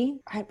safety,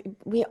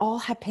 we all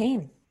have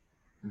pain.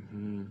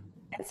 Mm-hmm.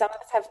 And some of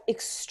us have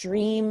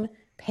extreme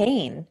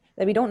pain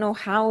that we don't know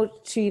how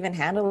to even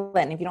handle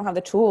it. And if you don't have the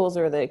tools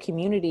or the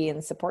community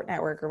and support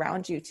network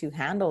around you to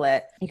handle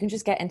it, you can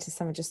just get into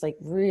some just like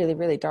really,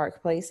 really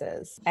dark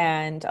places.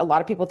 And a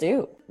lot of people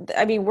do.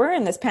 I mean, we're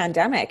in this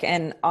pandemic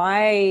and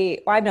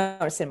I've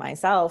noticed it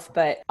myself,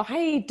 but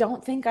I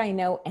don't think I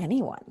know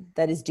anyone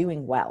that is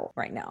doing well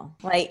right now.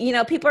 Like, you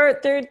know, people are,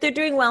 they're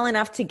doing well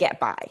enough to get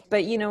by.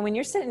 But, you know, when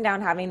you're sitting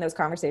down having those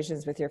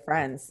conversations with your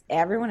friends,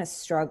 everyone is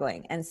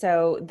struggling. And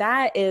so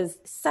that is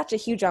such a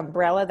huge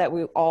umbrella that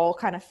we all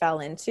kind of fell fell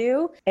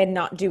into and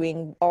not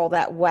doing all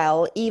that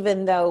well,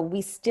 even though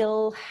we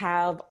still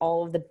have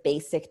all of the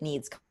basic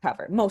needs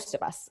covered. Most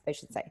of us, I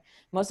should say.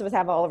 Most of us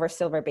have all of our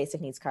silver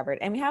basic needs covered.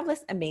 And we have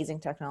this amazing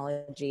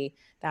technology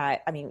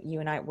that, I mean, you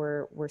and I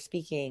were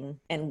speaking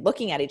and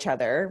looking at each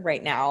other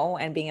right now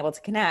and being able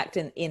to connect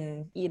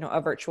in you know,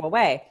 a virtual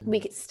way. We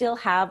could still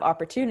have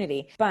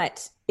opportunity,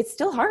 but it's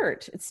still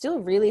hard. It's still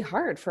really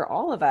hard for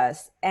all of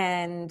us.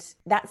 And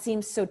that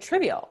seems so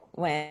trivial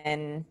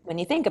when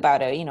you think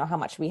about it, you know, how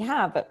much we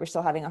have, but we're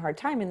still having a hard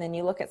time. And then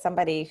you look at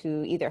somebody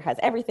who either has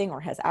everything or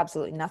has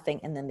absolutely nothing.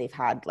 And then they've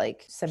had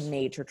like some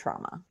major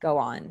trauma go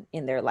on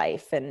in their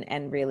life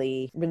and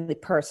really, really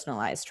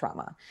personalized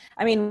trauma.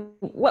 I mean,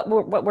 what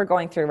we're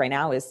going through right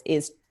now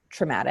is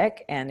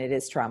traumatic, and it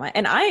is trauma.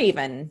 And I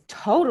even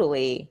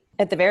totally,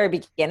 at the very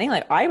beginning,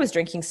 like I was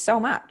drinking so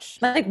much,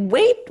 like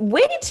way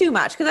too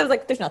much, because I was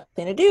like, there's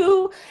nothing to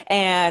do,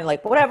 and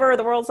like whatever,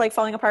 the world's like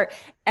falling apart.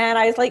 And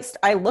I was like,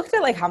 I looked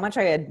at like how much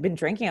I had been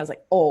drinking. I was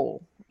like,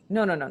 oh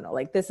no,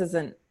 like this is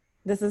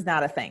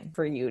not a thing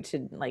for you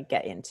to like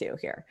get into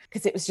here,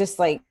 because it was just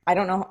like I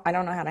don't know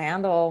how to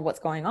handle what's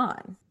going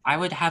on. I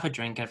would have a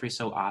drink every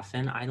so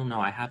often. I don't know.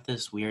 I have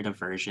this weird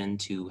aversion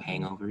to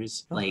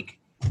hangovers. Like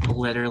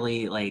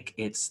literally, like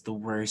it's the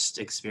worst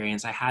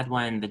experience. I had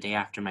one the day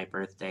after my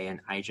birthday and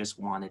I just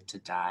wanted to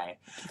die.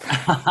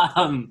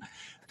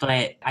 But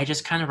I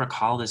just kind of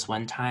recall this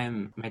one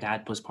time my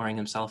dad was pouring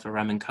himself a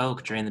rum and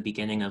coke during the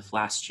beginning of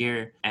last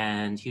year,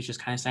 and he was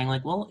just kind of saying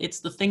like, well, it's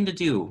the thing to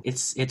do.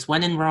 It's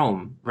when in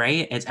Rome,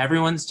 right? It's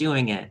everyone's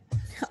doing it.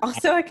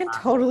 Also, I can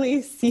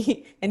totally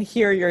see and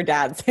hear your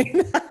dad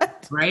saying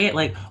that. Right?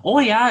 Like, oh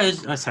yeah,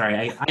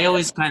 sorry. I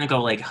always kind of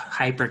go like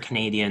hyper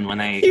Canadian when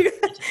I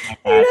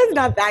You're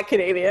not that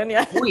Canadian,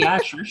 yeah. Oh yeah,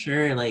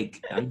 sure.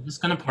 Like I'm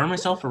just gonna pour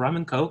myself a rum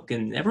and coke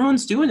and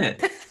everyone's doing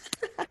it.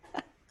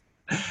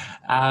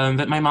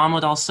 But my mom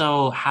would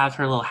also have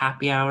her little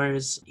happy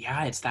hours.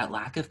 Yeah, it's that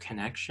lack of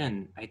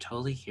connection. I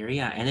totally hear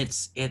you. And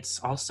it's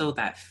also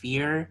that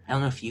fear. I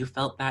don't know if you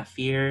felt that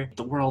fear.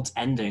 The world's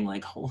ending.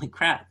 Like, holy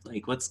crap.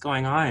 Like, what's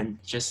going on?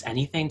 Just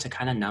anything to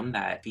kind of numb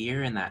that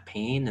fear and that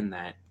pain and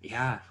that,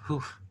 yeah.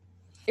 Whew.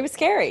 It was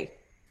scary.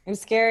 It was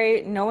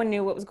scary. No one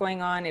knew what was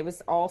going on. It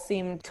was all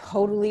seemed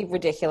totally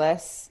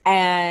ridiculous.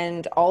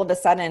 And all of a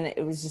sudden,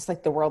 it was just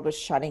like the world was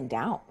shutting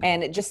down.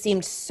 And it just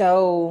seemed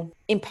so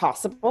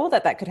impossible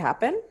that could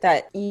happen.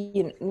 That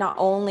not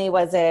only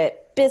was it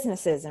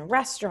businesses and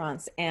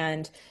restaurants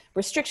and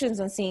restrictions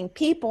on seeing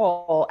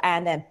people,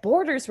 and then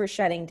borders were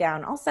shutting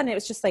down. All of a sudden, it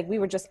was just like we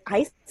were just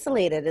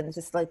isolated in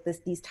just like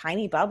these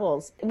tiny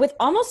bubbles with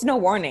almost no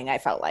warning. I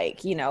felt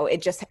like,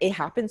 it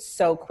happened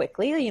so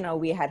quickly.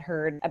 We had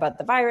heard about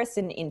the virus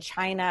in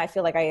China. I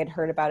feel like I had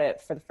heard about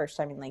it for the first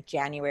time in like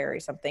January or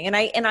something. And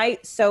I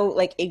so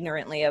like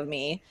ignorantly of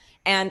me,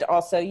 and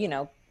also,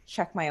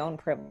 check my own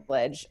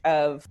privilege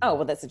of, oh,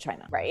 well, that's in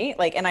China, right?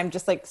 Like, and I'm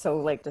just like so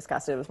like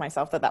disgusted with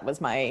myself that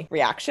was my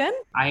reaction.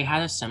 I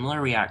had a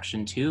similar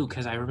reaction too,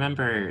 because I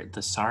remember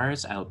the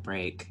SARS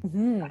outbreak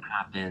that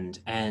happened,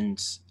 and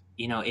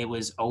it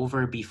was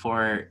over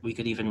before we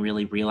could even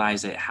really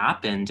realize it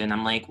happened. And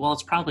I'm like, well,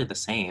 it's probably the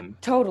same.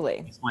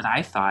 Totally. That's what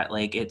I thought.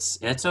 Like, it's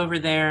over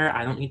there.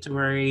 I don't need to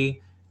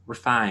worry. We're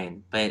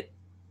fine. But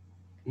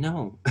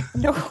no.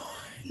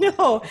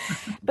 No.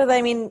 But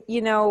I mean,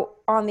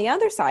 on the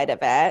other side of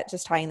it,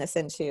 just tying this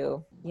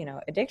into,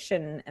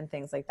 addiction and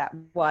things like that.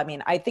 Well, I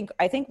mean, I think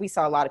we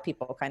saw a lot of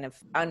people kind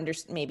of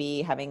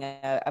maybe having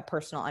a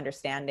personal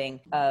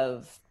understanding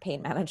of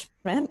pain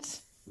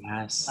management.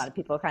 Yes. A lot of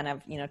people kind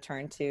of,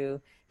 turn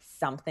to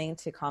something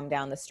to calm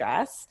down the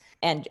stress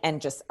and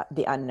just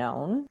the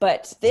unknown.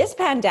 But this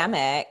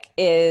pandemic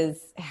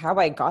is how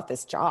I got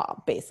this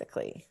job,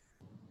 basically.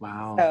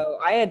 Wow. So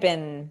I had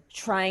been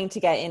trying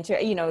to get into,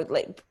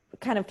 like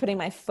kind of putting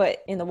my foot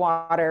in the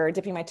water,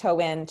 dipping my toe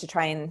in to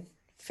try and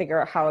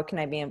figure out how can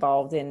I be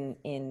involved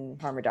in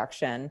harm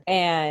reduction.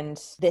 And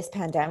this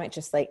pandemic,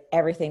 just like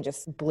everything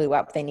just blew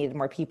up. They needed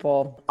more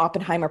people.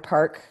 Oppenheimer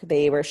Park,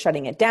 they were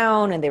shutting it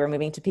down and they were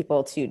moving to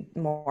people to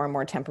more and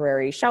more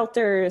temporary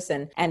shelters,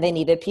 and they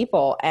needed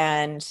people.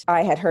 And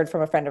I had heard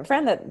from a friend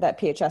that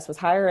PHS was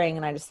hiring,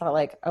 and I just thought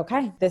like,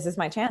 okay, this is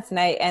my chance. And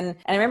I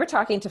remember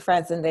talking to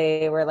friends and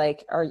they were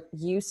like, are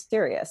you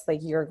serious?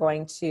 Like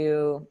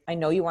I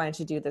know you wanted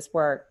to do this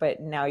work, but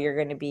now you're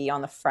going to be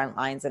on the front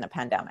lines in a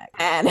pandemic.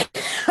 And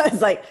I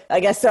was like, I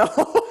guess so.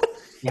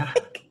 Yeah.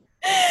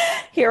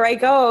 Here I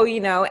go,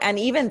 and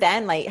even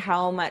then, like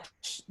how much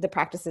the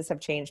practices have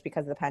changed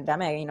because of the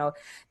pandemic.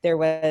 There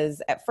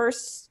was at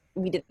first,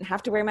 we didn't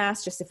have to wear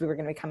masks just if we were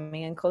going to be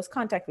coming in close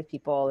contact with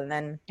people. And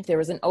then if there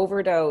was an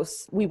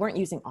overdose, we weren't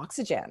using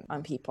oxygen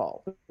on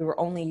people. We were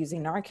only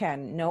using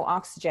Narcan, no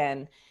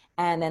oxygen.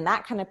 And then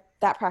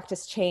that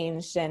practice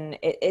changed, and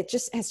it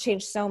just has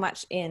changed so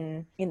much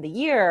in the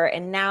year.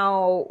 And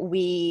now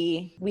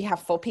we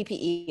have full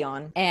PPE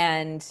on,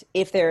 and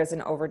if there is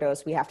an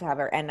overdose, we have to have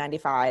our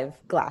N95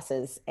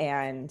 glasses,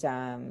 and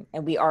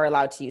we are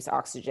allowed to use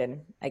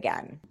oxygen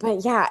again.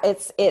 But yeah,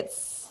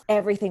 it's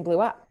everything blew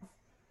up.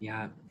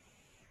 Yeah.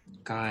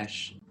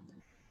 Gosh.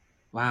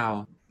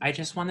 Wow. I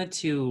just wanted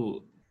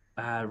to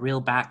reel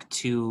back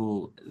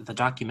to the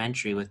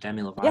documentary with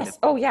Demi Lovato. Yes.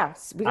 Oh,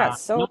 yes. We got No,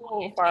 so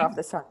far off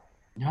this one.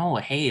 no,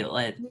 hey,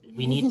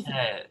 we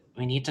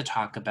need to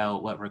talk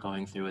about what we're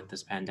going through with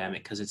this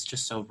pandemic because it's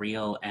just so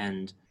real,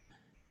 and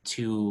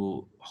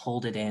to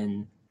hold it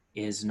in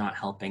is not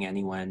helping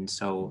anyone.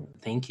 So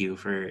thank you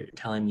for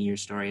telling me your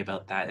story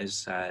about that.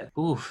 Is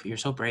oof, you're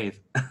so brave.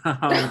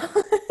 um,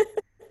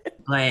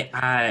 but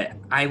I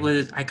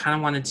kind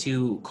of wanted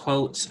to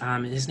quote,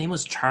 his name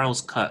was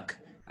Charles Cook.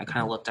 I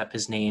kind of looked up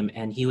his name,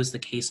 and he was the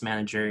case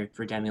manager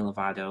for Demi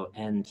Lovato.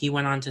 And he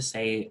went on to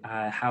say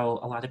how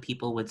a lot of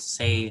people would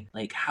say,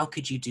 like, how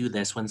could you do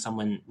this when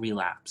someone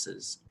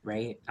relapses,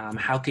 right?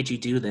 How could you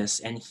do this?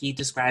 And he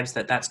describes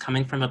that that's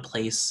coming from a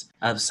place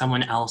of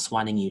someone else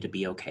wanting you to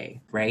be okay,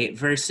 right?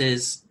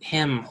 Versus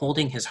him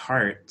holding his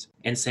heart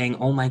and saying,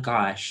 oh my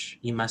gosh,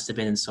 you must have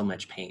been in so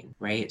much pain,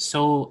 right?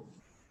 So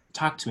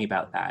talk to me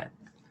about that.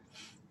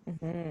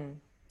 Mhm.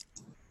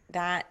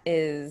 That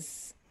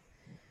is,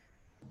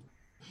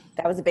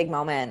 that was a big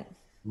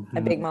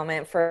Hmm.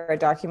 moment for a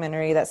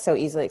documentary that's so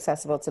easily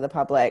accessible to the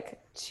public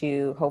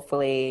to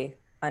hopefully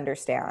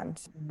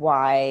understand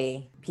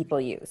why people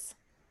use.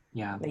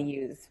 Yeah. They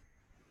use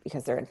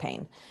because they're in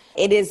pain.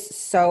 It is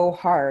so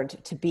hard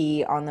to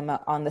be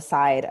on the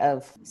side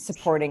of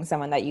supporting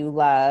someone that you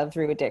love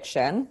through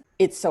addiction.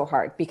 It's so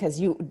hard because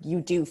you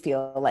do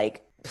feel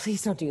like,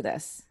 please don't do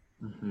this.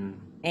 Hmm.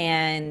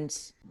 And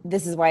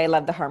this is why I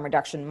love the harm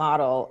reduction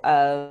model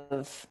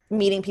of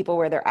meeting people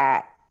where they're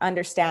at,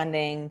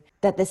 understanding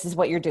that this is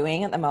what you're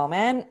doing at the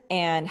moment,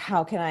 and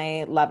how can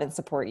I love and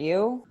support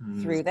you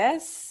Hmm. through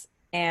this.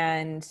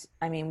 And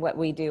I mean, what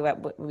we do at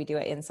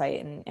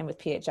Insight and with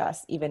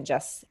PHS, even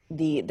just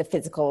the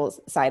physical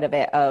side of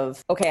it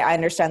of, okay, I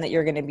understand that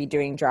you're going to be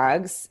doing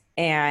drugs,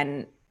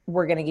 and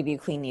we're going to give you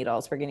clean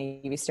needles. We're going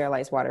to give you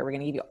sterilized water. We're going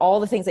to give you all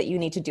the things that you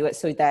need to do it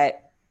so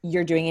that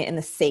you're doing it in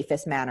the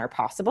safest manner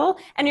possible.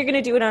 And you're going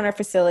to do it on our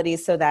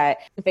facilities so that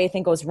if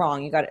anything goes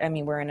wrong, I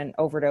mean, we're in an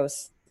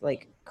overdose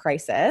like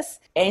crisis.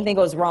 Anything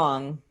goes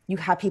wrong, you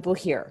have people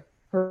here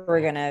who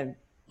are going to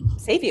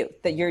save you,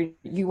 that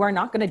you are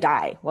not going to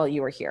die while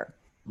you are here.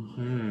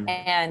 Hmm.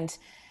 And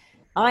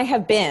I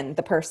have been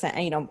the person,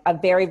 you know, a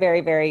very, very,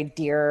 very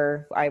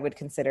dear, I would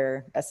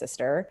consider a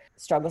sister,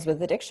 struggles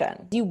with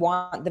addiction. You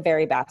want the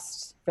very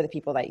best for the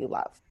people that you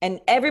love.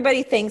 And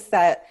everybody thinks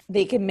that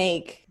they can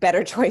make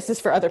better choices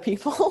for other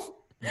people,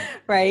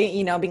 right?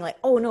 You know, being like,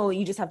 oh no,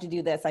 you just have to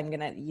do this. I'm going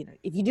to, you know,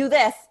 if you do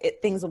this,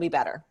 things will be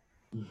better.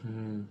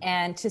 Hmm.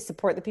 And to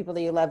support the people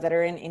that you love that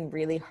are in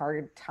really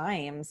hard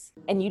times,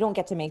 and you don't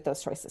get to make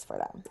those choices for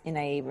them. And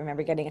I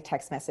remember getting a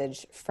text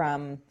message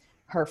from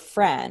her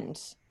friend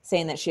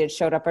saying that she had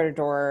showed up at her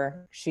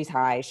door, she's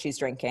high, she's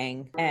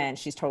drinking, and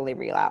she's totally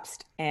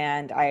relapsed.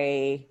 And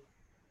I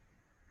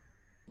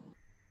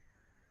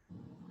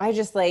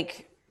just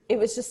like, it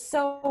was just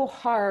so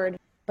hard,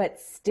 but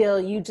still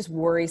you just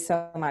worry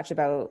so much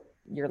about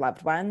your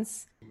loved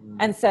ones.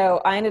 And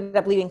so I ended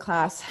up leaving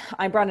class.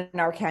 I brought a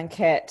Narcan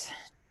kit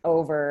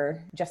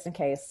over just in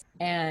case.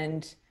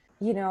 And,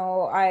 you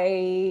know,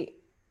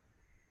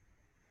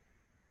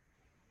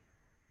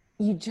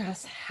 you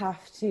just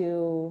have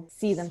to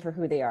see them for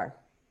who they are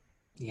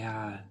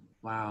Yeah.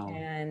 Wow.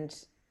 and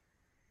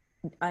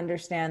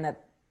understand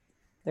that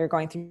they're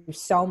going through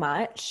so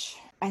much.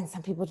 And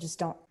some people just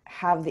don't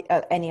have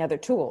any other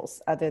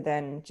tools other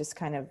than just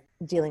kind of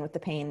dealing with the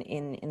pain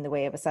in the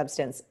way of a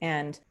substance.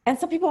 And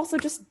some people also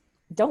just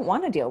don't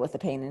want to deal with the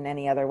pain in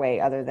any other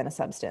way other than a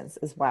substance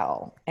as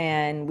well.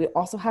 And we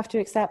also have to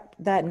accept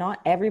that not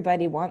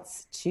everybody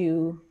wants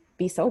to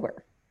be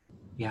sober.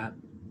 Yeah.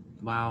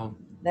 Wow.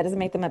 That doesn't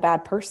make them a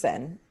bad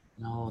person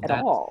No, at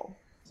all.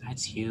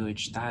 that's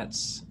huge.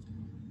 That's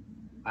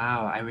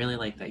wow. I really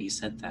like that you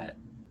said that.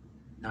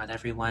 Not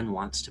everyone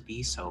wants to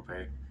be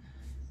sober.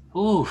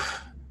 Ooh.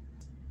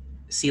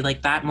 See,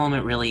 like that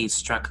moment really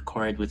struck a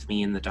chord with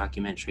me in the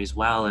documentary as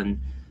well.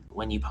 And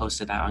when you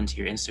posted that onto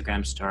your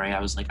Instagram story, I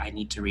was like, I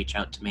need to reach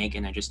out to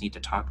Megan. I just need to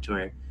talk to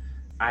her.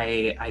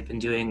 I've been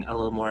doing a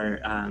little more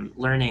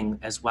learning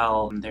as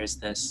well. There's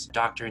this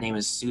doctor, her name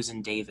is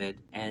Susan David,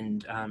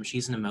 and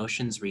she's an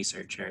emotions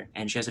researcher,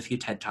 and she has a few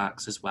TED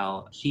Talks as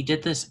well. She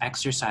did this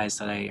exercise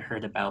that I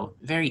heard about,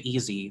 very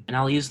easy, and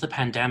I'll use the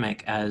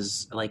pandemic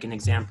as like an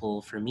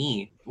example for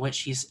me. What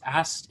she's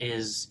asked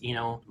is, you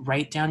know,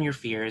 write down your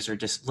fears or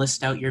just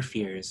list out your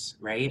fears,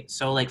 right?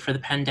 So like for the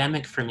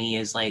pandemic for me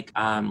is like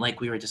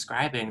we were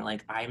describing,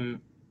 like I'm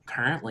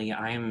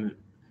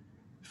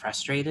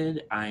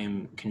frustrated,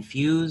 I'm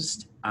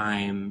confused,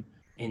 I'm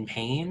in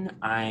pain,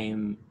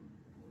 I'm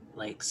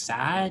like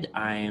sad,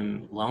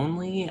 I'm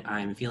lonely,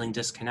 I'm feeling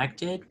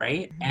disconnected,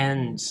 right?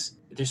 And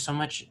there's so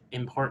much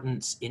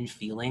importance in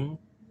feeling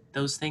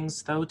those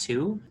things though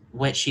too.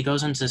 What she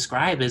goes on to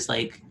describe is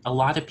like a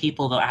lot of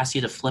people they'll ask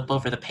you to flip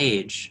over the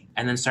page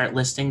and then start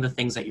listing the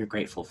things that you're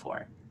grateful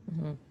for.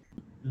 Mhm.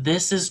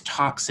 this is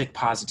toxic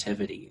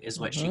positivity, is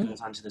what she Mm-hmm.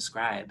 goes on to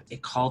describe.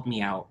 It called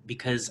me out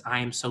because I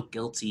am so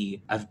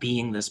guilty of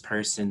being this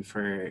person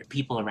for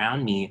people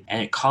around me.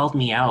 And it called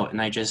me out.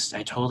 And I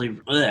totally,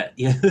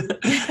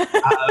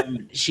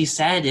 she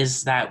said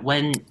is that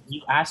when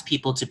you ask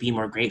people to be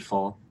more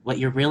grateful, what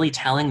you're really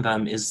telling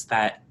them is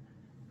that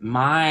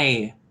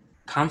my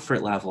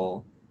comfort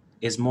level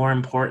is more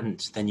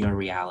important than your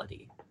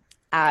reality.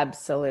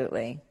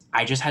 Absolutely.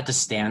 I just had to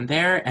stand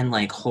there and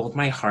like hold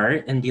my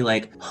heart and be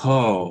like,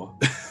 oh,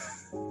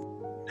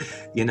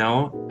 you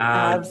know?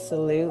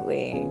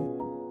 Absolutely.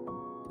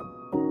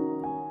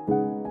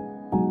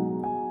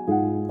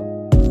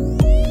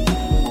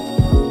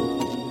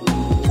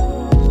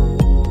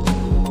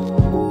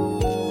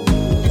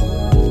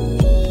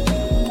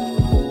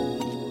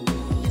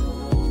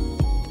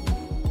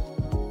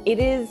 It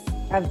is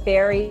a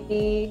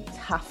very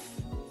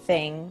tough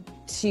thing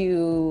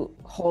to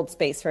hold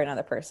space for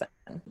another person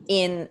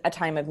in a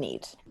time of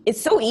need.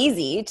 It's so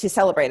easy to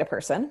celebrate a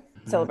person,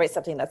 celebrate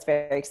something that's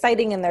very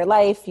exciting in their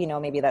life. You know,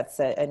 maybe that's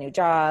a new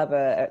job,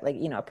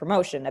 a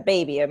promotion, a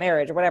baby, a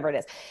marriage, or whatever it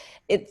is.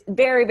 It's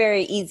very,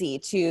 very easy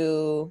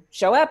to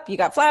show up. You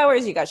got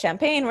flowers, you got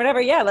champagne, whatever.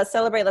 Yeah, let's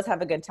celebrate. Let's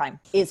have a good time.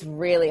 It's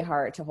really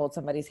hard to hold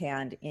somebody's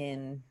hand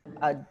in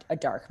a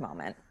dark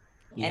moment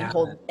Yeah.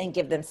 and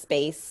give them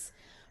space,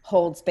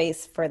 hold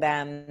space for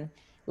them,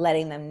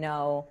 letting them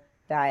know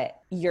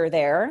that you're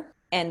there.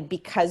 And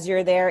because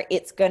you're there,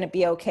 it's going to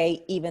be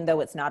okay, even though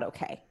it's not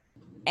okay.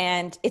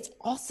 And it's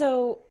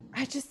also,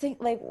 I just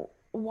think, like,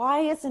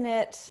 why isn't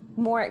it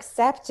more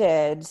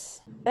accepted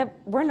that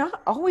we're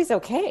not always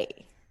okay?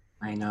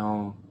 I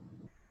know.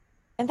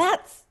 And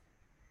that's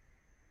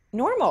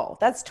normal.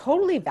 That's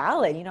totally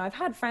valid. You know, I've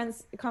had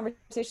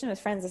conversation with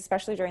friends,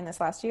 especially during this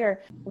last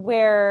year,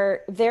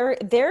 where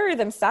they're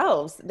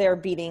themselves, they're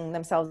beating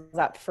themselves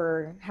up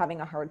for having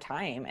a hard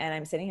time. And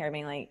I'm sitting here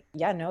being like,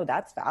 yeah, no,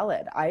 that's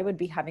valid. I would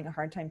be having a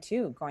hard time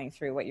too, going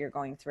through what you're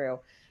going through.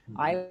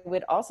 I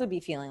would also be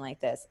feeling like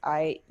this.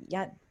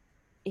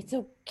 It's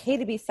okay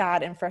to be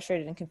sad and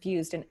frustrated and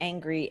confused and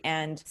angry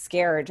and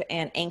scared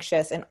and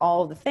anxious and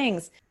all the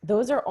things.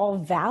 Those are all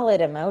valid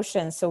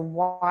emotions. So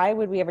why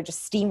would we ever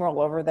just steamroll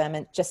over them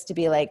and just to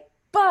be like,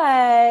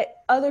 but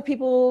other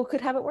people could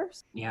have it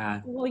worse?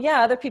 Yeah. Well,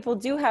 yeah, other people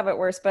do have it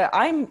worse, but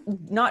I'm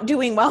not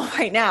doing well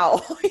right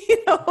now.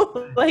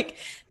 Like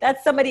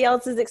that's somebody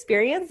else's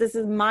experience. This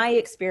is my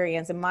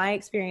experience, and my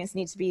experience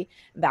needs to be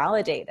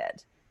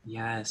validated.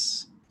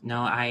 Yes.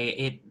 No,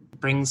 it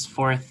brings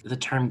forth the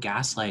term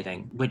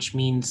gaslighting, which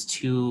means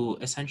to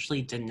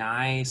essentially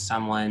deny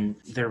someone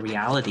their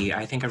reality.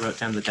 I think I wrote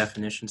down the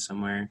definition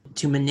somewhere.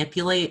 To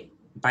manipulate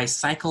by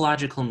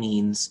psychological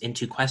means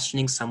into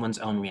questioning someone's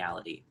own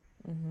reality.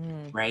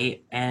 Mm-hmm.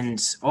 Right? And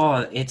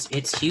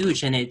it's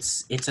huge, and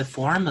it's a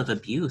form of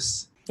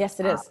abuse. Yes,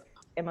 it is.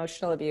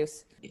 Emotional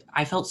abuse.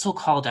 I felt so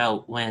called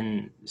out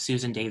when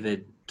Susan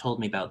David told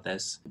me about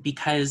this,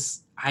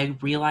 because I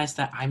realized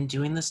that I'm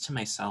doing this to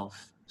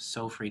myself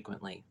so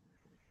frequently.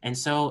 And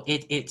so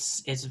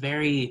it's a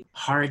very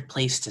hard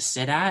place to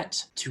sit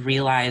at, to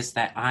realize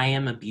that I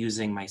am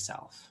abusing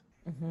myself.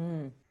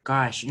 Mm-hmm.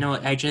 Gosh, no,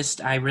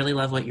 I really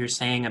love what you're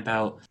saying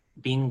about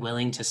being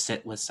willing to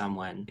sit with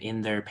someone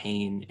in their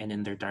pain and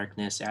in their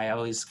darkness. I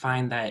always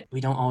find that we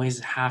don't always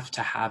have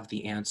to have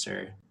the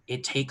answer.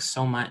 It takes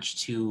so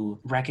much to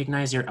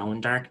recognize your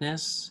own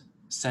darkness,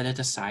 set it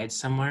aside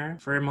somewhere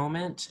for a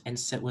moment, and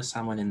sit with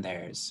someone in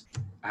theirs.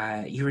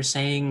 You were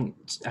saying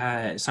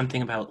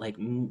something about like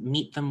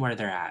meet them where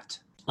they're at.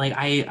 Like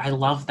I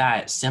love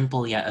that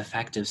simple yet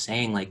effective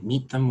saying, like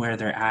meet them where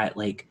they're at.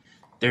 Like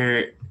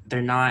they're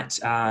not.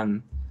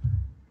 Oh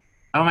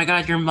my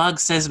God, your mug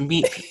says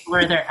meet people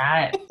where they're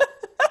at.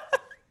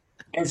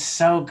 It's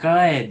so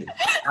good.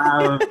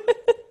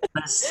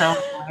 That's so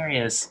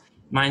hilarious.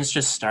 Mine's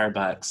just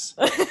Starbucks.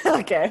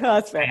 Okay, well,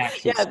 that's fair.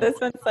 Yeah, this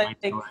one's like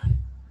store.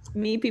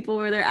 meet people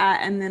where they're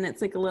at, and then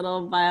it's like a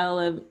little vial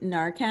of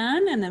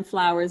Narcan, and then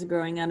flowers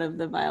growing out of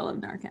the vial of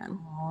Narcan.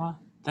 Aw,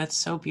 that's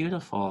so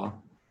beautiful.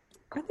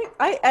 I think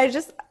I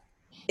just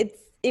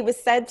it was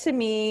said to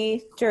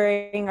me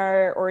during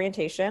our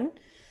orientation,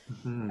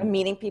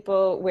 meeting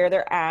people where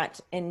they're at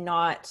and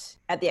not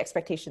at the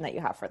expectation that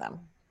you have for them.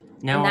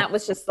 Now, and that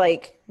was just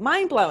like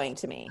mind-blowing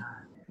to me.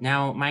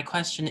 Now, my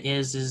question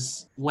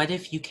is what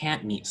if you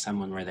can't meet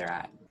someone where they're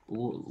at?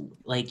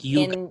 Like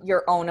you in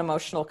your own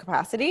emotional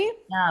capacity?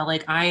 Yeah,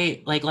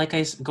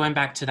 going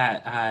back to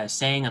that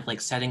saying of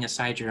like setting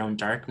aside your own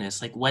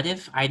darkness. Like, what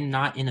if I'm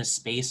not in a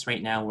space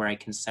right now where I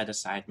can set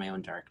aside my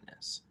own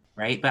darkness,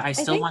 right? But I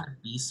still want to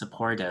be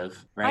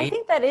supportive, right? I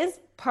think that is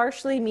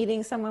partially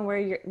meeting someone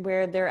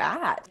where they're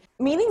at.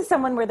 Meeting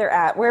someone where they're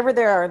at, wherever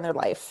they are in their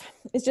life,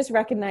 is just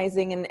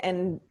recognizing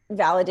and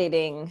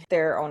validating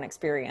their own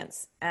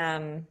experience.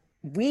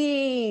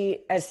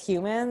 We as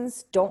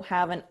humans don't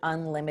have an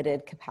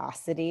unlimited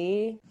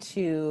capacity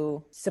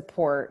to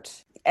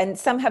support, and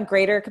some have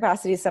greater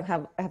capacities, some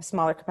have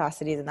smaller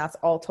capacities, and that's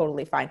all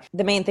totally fine.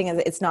 The main thing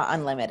is it's not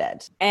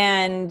unlimited,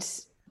 and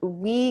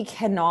we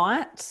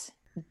cannot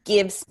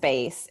give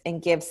space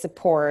and give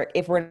support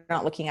if we're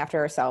not looking after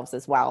ourselves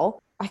as well.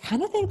 I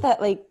kind of think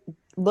that like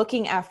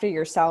looking after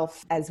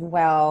yourself as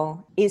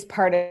well is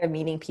part of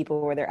meeting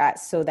people where they're at,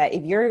 so that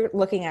if you're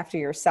looking after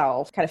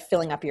yourself, kind of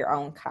filling up your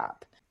own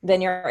cup,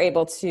 then you're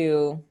able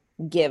to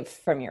give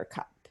from your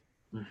cup.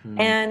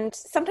 And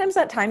sometimes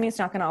that timing is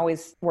not going to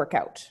always work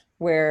out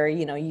where,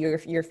 you know,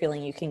 you're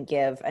feeling you can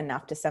give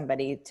enough to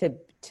somebody to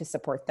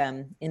support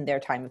them in their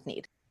time of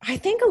need. I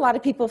think a lot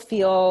of people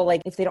feel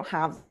like if they don't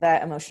have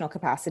that emotional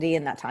capacity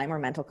in that time, or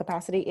mental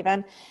capacity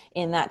even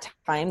in that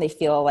time, they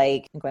feel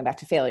like, going back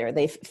to failure,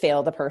 they've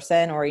failed a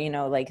person, or, you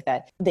know, like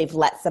that they've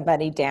let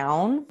somebody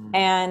down.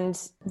 And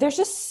there's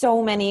just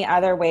so many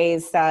other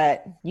ways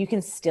that you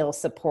can still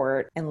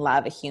support and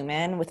love a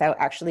human without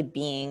actually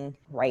being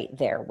right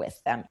there with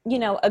them. You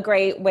know, a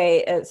great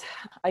way is,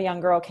 a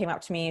young girl came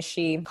up to me.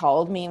 She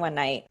called me one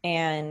night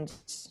and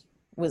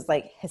was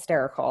like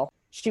hysterical.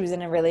 She was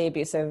in a really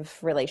abusive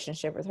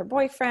relationship with her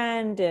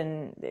boyfriend,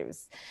 and there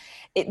was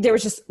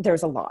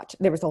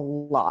a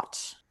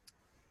lot.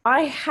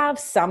 I have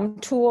some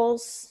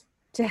tools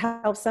to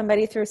help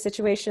somebody through a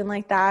situation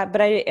like that,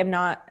 but I am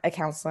not a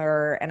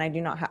counselor, and I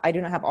do not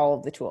have all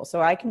of the tools.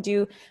 So I can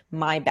do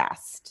my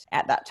best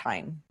at that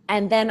time.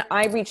 And then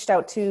I reached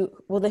out to,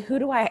 who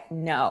do I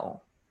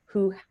know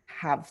who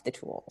have the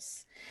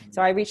tools?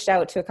 So I reached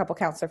out to a couple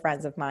counselor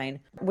friends of mine.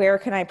 Where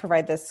can I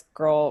provide this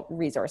girl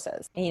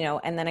resources? You know,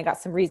 and then I got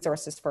some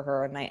resources for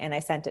her, and I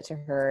sent it to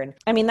her. And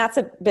I mean, that's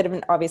a bit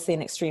of obviously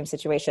an extreme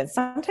situation.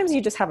 Sometimes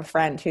you just have a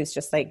friend who's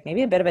just like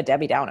maybe a bit of a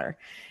Debbie Downer,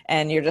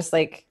 and you're just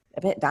like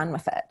a bit done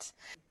with it.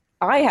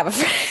 I have a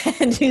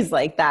friend who's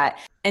like that.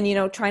 And, you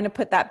know, trying to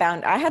put that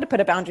I had to put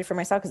a boundary for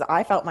myself, because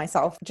I felt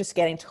myself just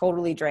getting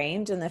totally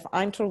drained. And if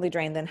I'm totally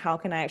drained, then how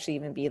can I actually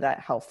even be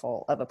that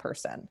helpful of a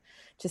person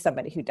to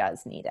somebody who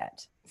does need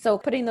it? So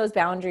putting those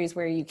boundaries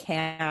where you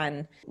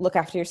can look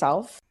after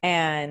yourself,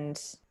 and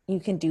you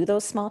can do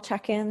those small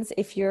check-ins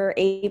if you're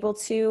able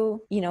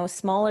to, you know,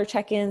 smaller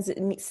check-ins.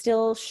 It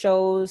still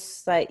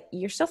shows that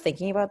you're still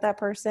thinking about that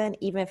person,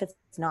 even if it's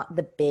not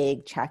the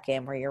big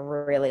check-in where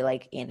you're really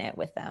like in it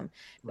with them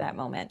that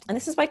moment. And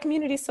this is why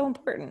community is so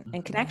important,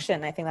 and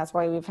connection. I think that's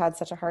why we've had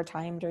such a hard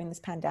time during this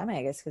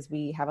pandemic, is because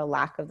we have a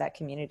lack of that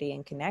community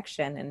and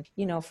connection. And,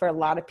 you know, for a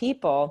lot of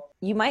people,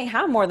 you might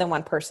have more than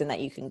one person that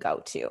you can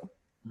go to.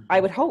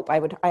 I hope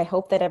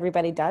that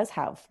everybody does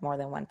have more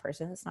than one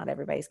person. It's not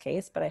everybody's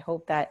case, but I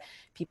hope that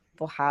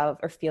people have,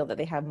 or feel that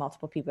they have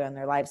multiple people in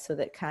their lives, so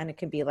that kind of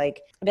can be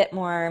like a bit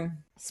more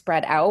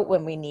spread out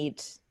when we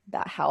need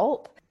that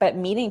help. But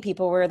meeting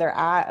people where they're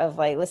at, of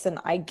like, listen,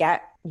 I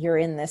get you're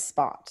in this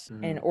spot,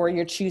 or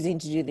you're choosing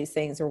to do these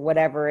things, or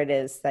whatever it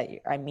is that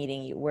I'm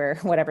meeting you,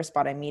 whatever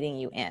spot I'm meeting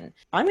you in,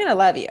 I'm going to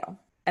love you.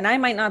 And I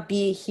might not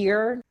be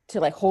here to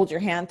like hold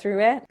your hand through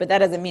it, but that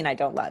doesn't mean I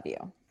don't love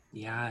you.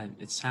 Yeah,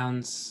 it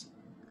sounds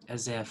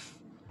as if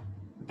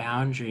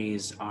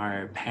boundaries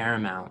are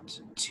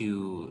paramount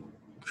to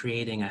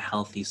creating a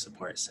healthy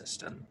support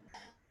system.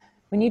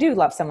 When you do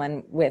love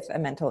someone with a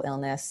mental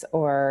illness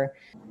or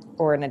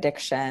an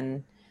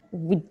addiction,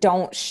 we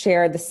don't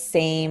share the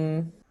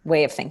same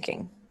way of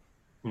thinking.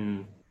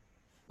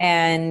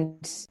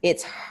 And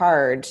it's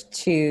hard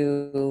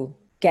to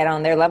get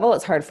on their level.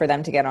 It's hard for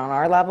them to get on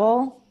our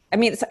level. I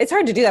mean, it's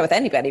hard to do that with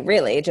anybody,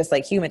 really. Just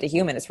like human to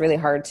human, it's really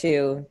hard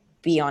to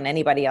be on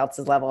anybody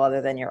else's level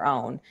other than your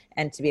own,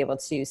 and to be able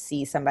to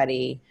see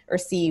somebody or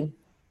see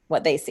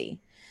what they see.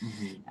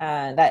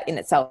 That in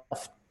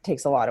itself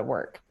takes a lot of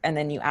work. And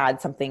then you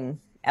add something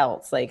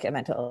else like a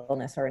mental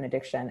illness or an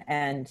addiction,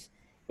 and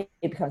it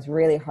becomes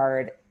really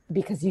hard,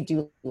 because you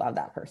do love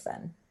that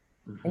person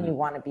and you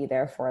want to be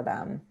there for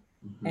them,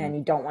 and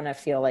you don't want to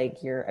feel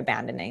like you're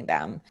abandoning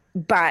them.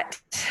 But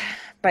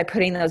by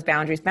putting those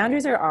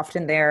boundaries are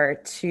often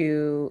there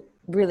to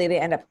really, they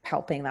end up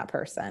helping that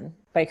person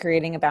by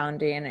creating a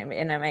boundary, and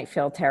it might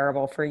feel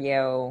terrible for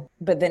you,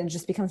 but then it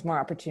just becomes more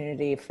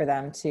opportunity for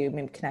them to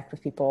maybe connect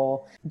with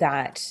people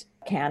that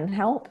can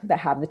help, that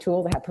have the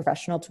tools, that have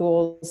professional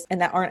tools, and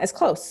that aren't as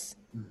close.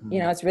 You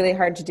know, it's really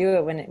hard to do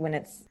it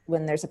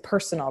when there's a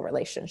personal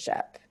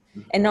relationship,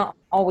 and not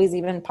always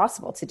even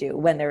possible to do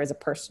when there is a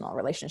personal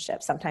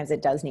relationship. Sometimes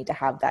it does need to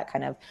have that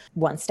kind of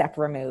one step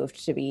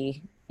removed to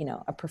be, you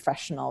know, a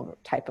professional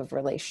type of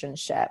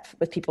relationship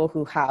with people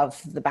who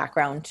have the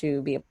background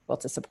to be able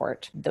to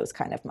support those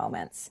kind of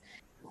moments.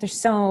 There's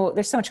so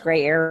much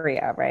gray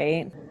area,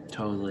 right?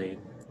 Totally.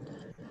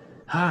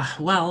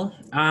 Well,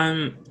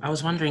 I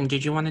was wondering,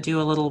 did you want to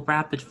do a little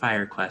rapid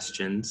fire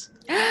questions?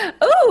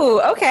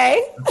 Ooh,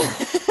 okay.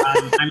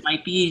 I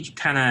might be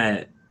kind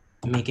of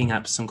making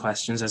up some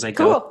questions as I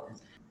go. Cool.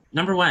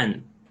 Number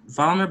 1,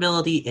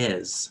 vulnerability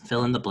is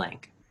fill in the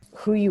blank.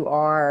 Who you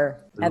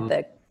are at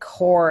the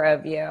core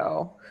of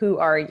you. Who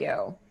are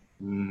you?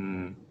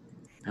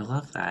 I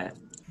love that.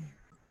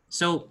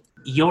 So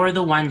you're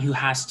the one who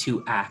has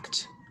to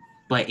act,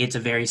 but it's a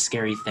very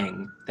scary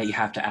thing that you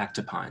have to act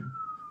upon.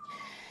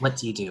 What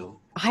do you do?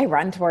 I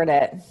run toward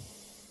it.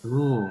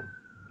 Ooh,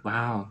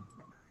 wow.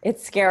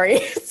 It's scary.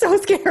 It's so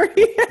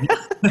scary.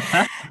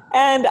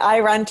 And I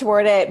run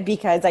toward it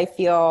because I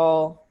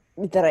feel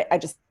that I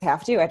just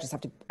have to.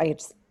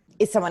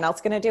 Is someone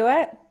else going to do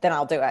it? Then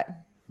I'll do it.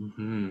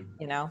 Mm-hmm.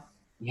 You know?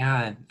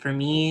 Yeah, for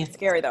me, It's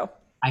scary though.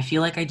 I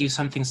feel like I do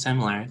something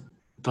similar,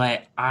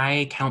 but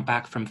I count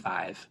back from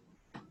 5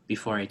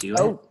 before I do it.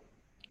 Oh,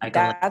 I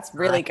go like that's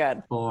really 5,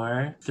 good.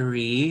 4,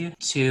 3,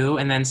 2,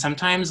 and then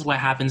sometimes what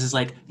happens is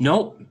like,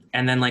 nope,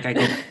 and then like I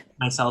go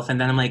myself, and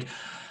then I'm like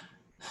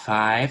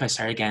 5. I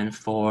start again.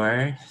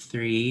 4,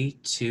 3,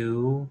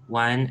 2,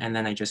 1, and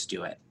then I just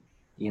do it.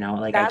 You know,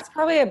 like I That's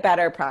probably a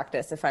better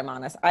practice if I'm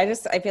honest. I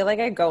feel like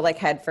I go like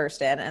head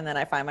first in and then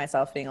I find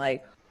myself being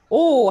like,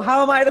 oh,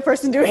 how am I the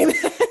person doing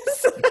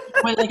this?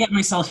 what did I get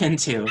myself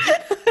into?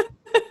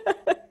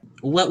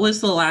 What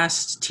was the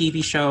last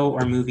TV show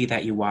or movie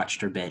that you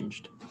watched or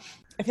binged?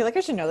 I feel like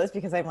I should know this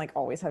because I'm like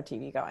always have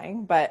TV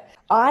going, but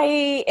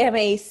I am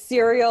a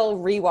serial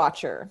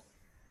rewatcher.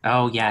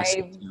 Oh yes.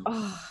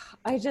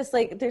 I just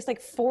like there's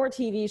like 4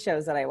 TV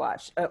shows that I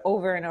watch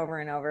over and over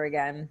and over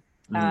again.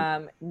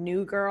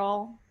 New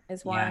Girl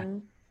is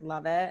one,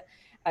 love it.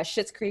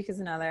 Schitt's Creek is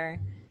another.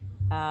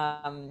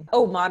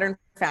 Modern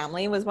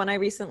Family was one I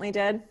recently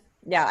did.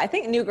 Yeah, I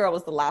think New Girl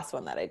was the last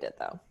one that I did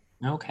though.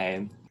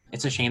 Okay.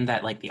 It's a shame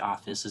that like The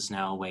Office is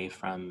now away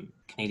from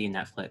Canadian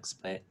Netflix,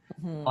 but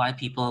a lot of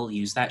people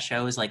use that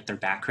show as like their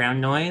background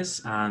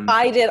noise.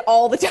 I did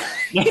all the time.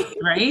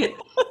 Right?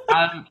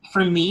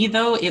 For me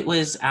though, it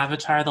was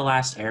Avatar: The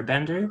Last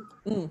Airbender.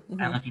 Mm-hmm.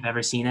 I don't know if you've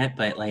ever seen it,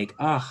 but like,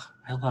 oh,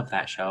 I love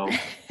that show.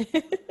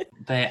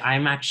 But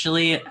I'm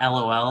actually,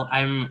 LOL,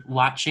 I'm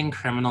watching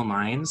Criminal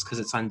Minds because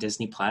it's on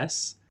Disney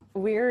Plus.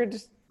 Weird.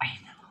 I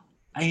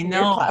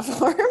know. Weird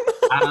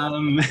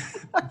platform.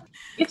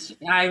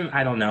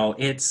 I don't know.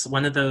 It's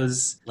one of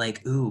those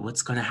like, ooh,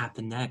 what's going to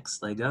happen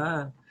next? Like,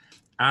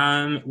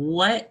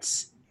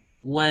 what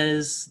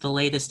was the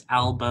latest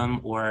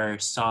album or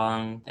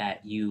song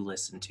that you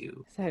listened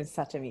to? So I'm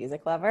such a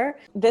music lover.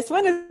 This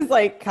one is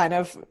like kind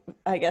of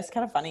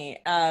funny.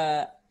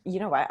 You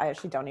know what? I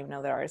actually don't even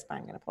know the artist, but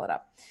I'm going to pull it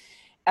up.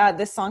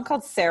 This song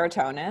called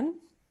Serotonin.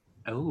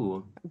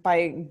 Oh.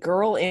 By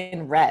Girl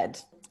in Red.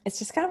 It's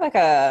just kind of like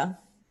a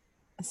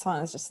song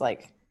that's just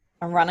like,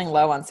 I'm running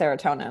low on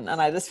serotonin,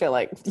 and I just feel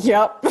like,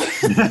 yep,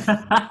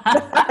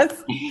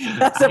 that's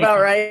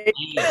about right.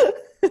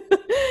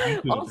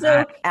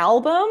 Also,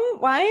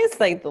 album-wise,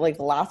 like the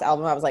last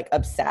album I was like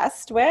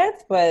obsessed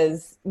with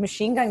was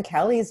Machine Gun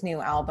Kelly's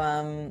new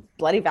album,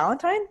 Bloody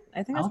Valentine.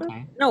 I think that's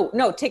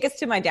no, Tickets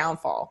to My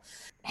Downfall.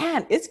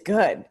 Man, it's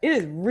good. It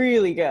is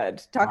really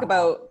good. Talk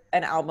about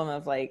an album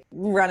of like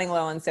running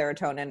low on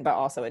serotonin, but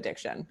also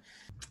addiction.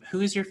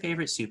 Who is your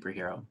favorite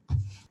superhero?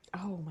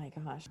 Oh my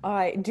gosh.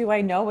 Do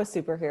I know a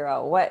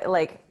superhero? What,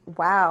 like,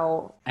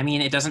 wow. I mean,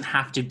 it doesn't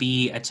have to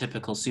be a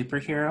typical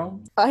superhero.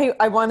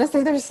 I want to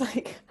say there's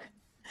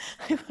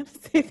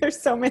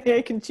so many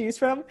I can choose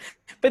from,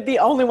 but the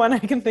only one I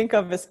can think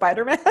of is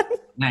Spider-Man.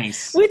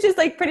 Nice. Which is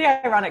like pretty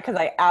ironic because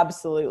I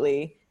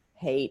absolutely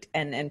hate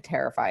and am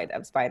terrified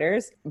of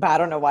spiders, but I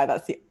don't know why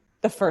that's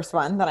the first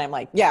one that I'm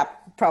like, yeah,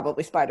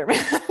 probably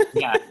Spider-Man.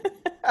 Yeah.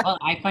 Well,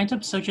 I find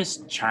him so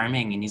just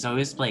charming, and he's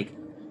always like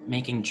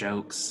making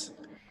jokes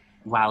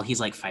while he's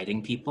like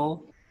fighting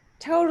people.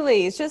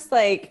 Totally. It's just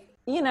like,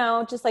 you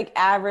know, just like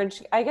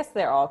average. I guess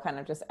they're all kind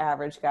of just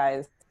average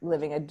guys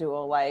living a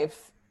dual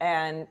life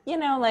and, you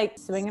know, like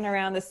swinging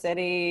around the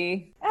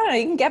city. I don't know.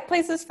 You can get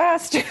places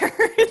faster.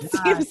 It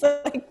seems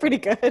like pretty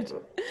good.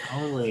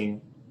 Totally.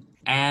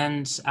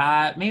 And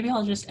maybe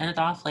I'll just end it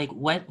off. Like,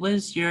 what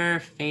was your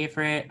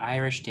favorite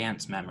Irish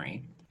dance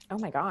memory? Oh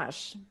my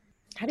gosh.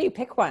 How do you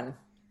pick one?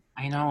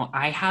 I know.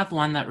 I have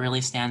one that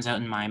really stands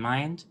out in my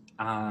mind.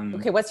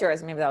 Okay, what's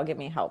yours? Maybe that'll give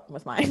me help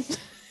with mine.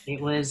 It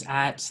was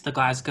at the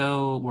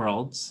Glasgow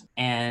Worlds,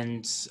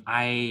 and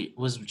I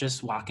was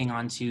just walking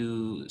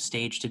onto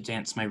stage to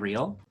dance my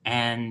reel.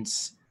 And,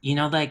 you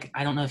know, like,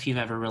 I don't know if you've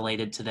ever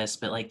related to this,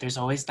 but like, there's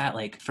always that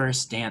like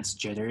first dance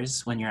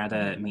jitters when you're at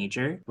a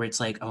major where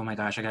it's like, oh my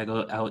gosh, I gotta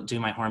go out, do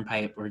my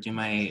hornpipe or do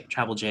my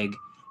travel jig.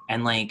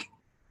 And like,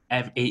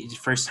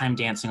 first time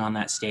dancing on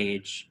that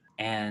stage.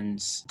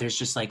 And there's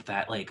just like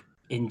that like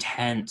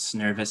intense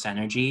nervous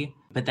energy.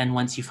 But then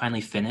once you finally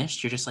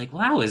finished, you're just like,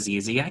 well, that was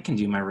easy. I can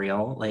do my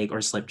reel, like,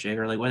 or slip jig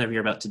or like whatever you're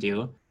about to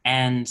do.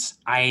 And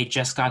I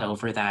just got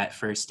over that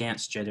first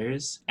dance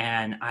jitters,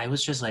 and I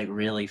was just like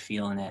really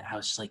feeling it. I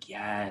was just like,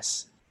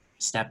 yes,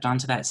 stepped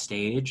onto that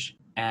stage,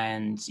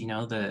 and you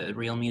know, the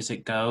real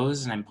music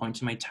goes and I'm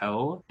pointing my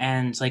toe,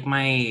 and like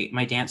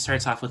my dance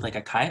starts off with like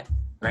a cut,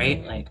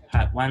 right? Like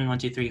cut 1,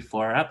 2, 3,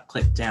 4, up,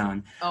 click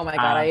down. Oh my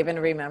God, I even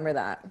remember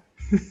that.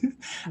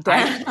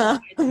 I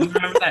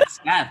remember that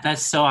step.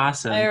 That's so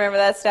awesome. I remember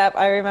that step.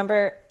 I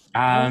remember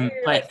but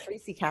like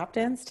 3C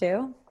captains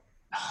too.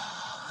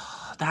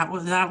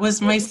 that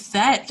was my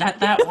set at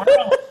that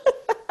world.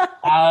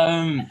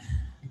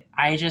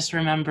 I just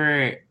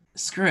remember,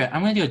 screw it,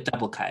 I'm gonna do a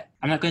double cut.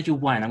 I'm not gonna do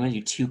one, I'm gonna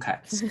do 2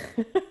 cuts.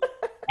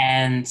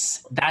 And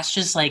that's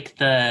just like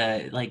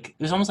it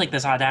was almost like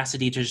this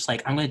audacity to just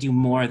like, I'm going to do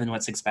more than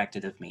what's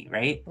expected of me.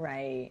 Right.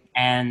 Right.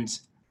 And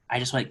I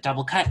just like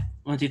double cut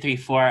 1, 2, 3,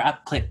 4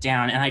 up, click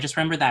down. And I just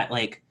remember that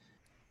like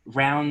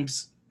round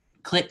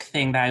click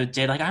thing that I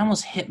did. Like I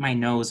almost hit my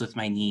nose with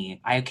my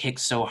knee. I kicked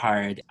so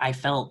hard. I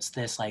felt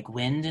this like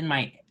wind in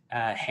my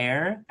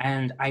hair.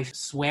 And I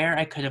swear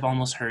I could have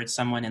almost heard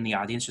someone in the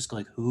audience just go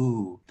like,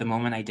 ooh, the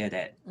moment I did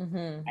it.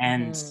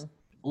 And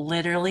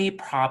literally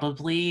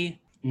probably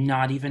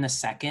not even a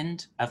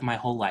second of my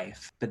whole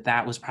life, but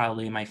that was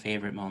probably my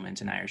favorite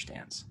moment in Irish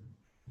dance.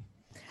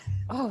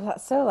 Oh,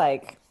 that's so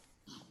like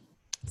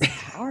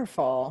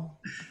powerful.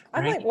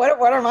 I'm Right? like,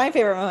 what are my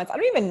favorite moments? I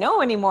don't even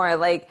know anymore.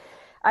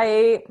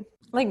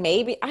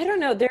 Maybe, I don't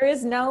know. There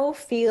is no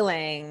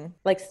feeling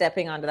like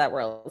stepping onto that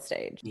world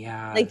stage.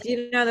 Yeah. Like, do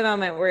you know the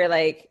moment where you're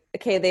like,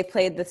 okay, they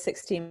played the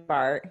 16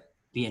 bar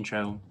The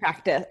intro.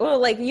 practice. Well,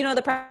 like, you know,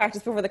 the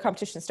practice before the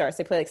competition starts,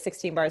 they play like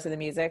 16 bars of the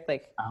music.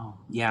 Like, Oh,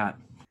 yeah.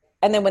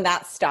 and then when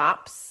that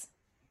stops,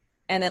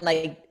 and then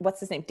like, what's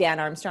his name? Dan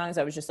Armstrong's.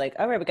 I was just like,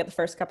 all right, we got the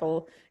first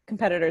couple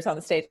competitors on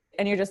the stage,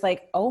 and you're just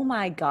like, oh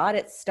my God,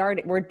 it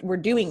started. We're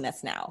doing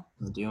this now.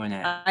 We're doing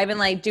it. I've been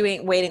like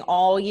waiting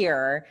all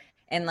year,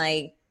 and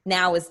like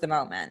now is the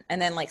moment.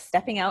 And then like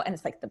stepping out, and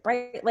it's like the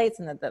bright lights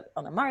and the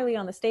on the Marley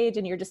on the stage,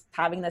 and you're just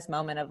having this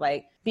moment of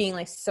like being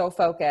like so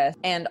focused,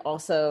 and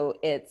also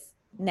it's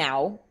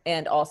now,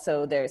 and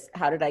also there's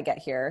how did I get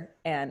here,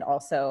 and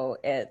also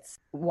it's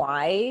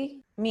why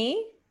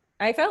me.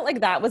 I felt like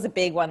that was a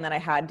big one that I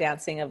had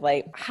dancing of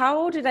like,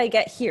 how did I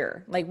get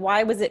here? Like,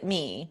 why was it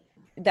me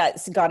that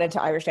got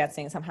into Irish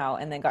dancing somehow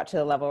and then got to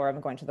the level where I'm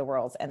going to the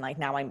Worlds, and like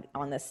now I'm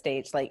on this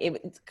stage. Like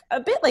it's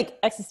a bit like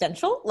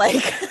existential, like,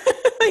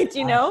 like, do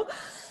you know?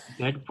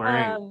 Good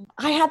word.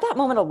 I had that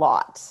moment a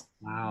lot.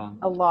 Wow.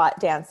 A lot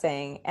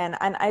dancing. And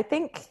I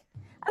think,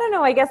 I don't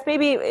know, I guess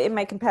maybe in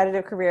my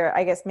competitive career,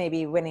 I guess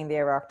maybe winning the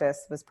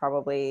Oireachtas was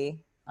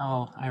probably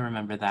Oh, I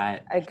remember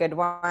that. a good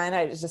one.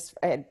 I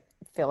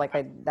feel like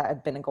that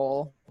had been a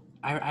goal.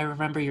 I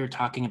remember you were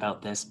talking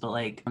about this, but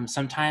like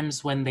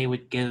sometimes when they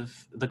would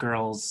give the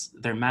girls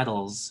their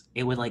medals,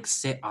 it would like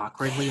sit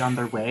awkwardly on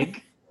their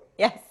wig.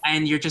 Yes.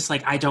 And you're just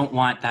like, I don't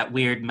want that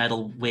weird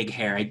metal wig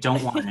hair. I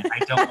don't want it. I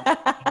don't want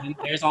it. And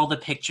there's all the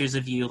pictures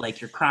of you like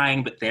you're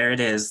crying, but there it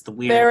is.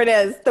 There it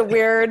is. The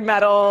weird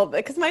metal.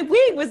 Because my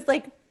wig was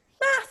like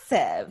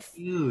massive.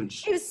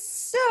 Huge. It was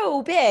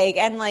so big.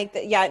 And like,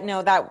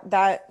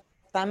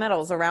 that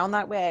medal's around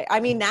that way. I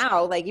mean,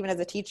 now, like, even as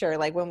a teacher,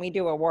 like when we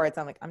do awards,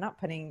 I'm like, I'm not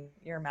putting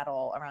your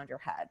medal around your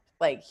head.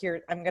 Like,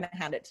 here, I'm going to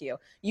hand it to you.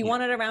 You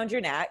want it around your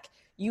neck.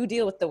 You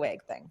deal with the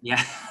wig thing.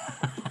 Yeah.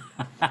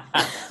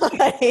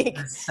 Like,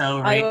 that's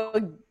so right.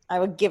 I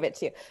will give it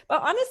to you.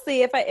 But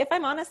honestly, if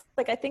I'm honest,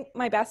 like, I think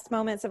my best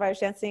moments of Irish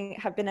dancing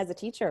have been as a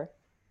teacher.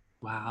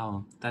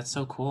 Wow, that's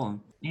so cool.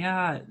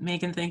 Yeah,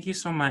 Megan, thank you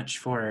so much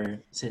for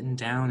sitting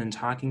down and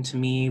talking to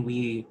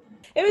me.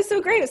 It was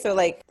so great. So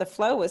like the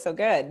flow was so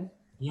good.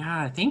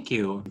 Yeah, thank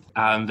you.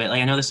 But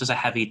like, I know this was a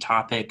heavy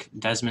topic,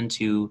 Desmond,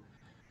 to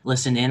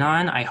listen in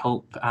on. I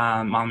hope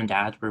mom and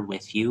dad were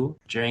with you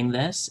during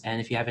this.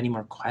 And if you have any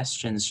more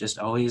questions, just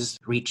always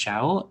reach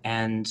out.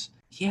 And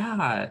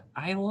yeah,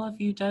 I love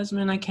you,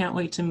 Desmond. I can't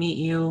wait to meet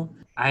you.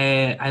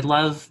 I'd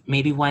love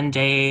maybe one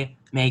day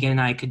Megan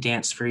and I could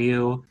dance for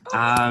you,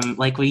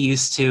 like we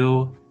used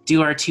to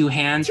do our two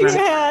hands.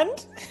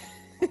 Two-hand.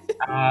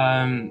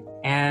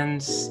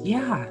 And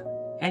yeah,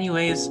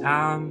 anyways,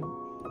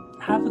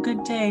 have a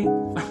good day.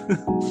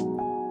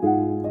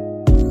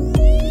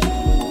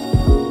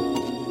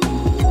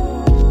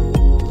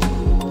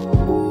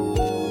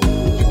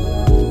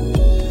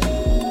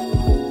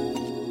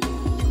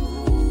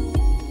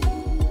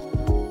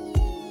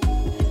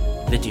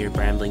 The Dear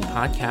Brambling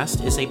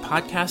Podcast is a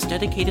podcast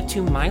dedicated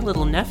to my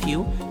little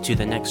nephew, to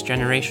the next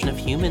generation of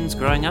humans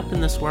growing up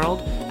in this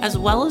world, as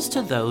well as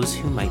to those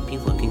who might be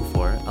looking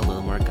for a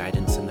little more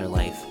guidance in their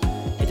life.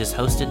 It is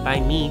hosted by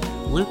me,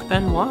 Luc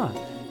Benoit.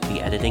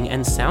 The editing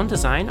and sound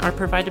design are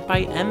provided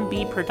by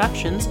MB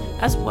Productions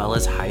as well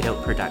as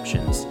Hideout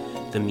Productions.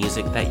 The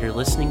music that you're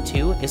listening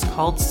to is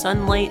called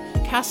Sunlight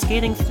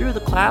Cascading Through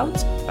the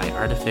Clouds by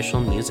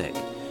Artificial Music.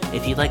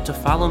 If you'd like to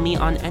follow me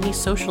on any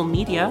social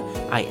media,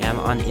 I am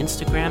on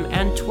Instagram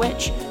and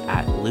Twitch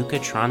at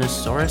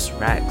Lucatronosaurus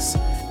Rex.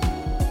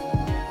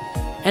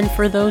 And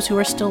for those who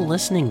are still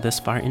listening this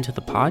far into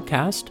the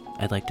podcast,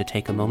 I'd like to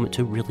take a moment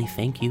to really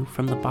thank you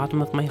from the bottom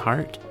of my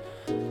heart.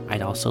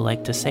 I'd also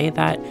like to say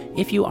that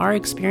if you are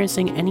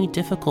experiencing any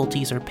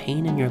difficulties or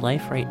pain in your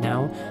life right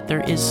now,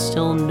 there is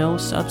still no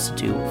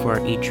substitute for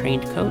a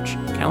trained coach,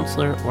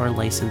 counselor, or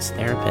licensed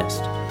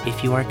therapist.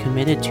 If you are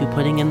committed to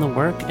putting in the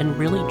work and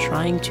really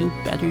trying to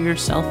better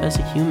yourself as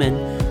a human,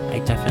 I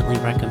definitely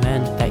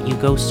recommend that you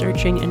go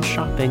searching and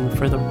shopping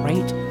for the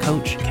right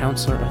coach,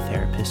 counselor, or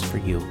therapist for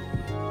you.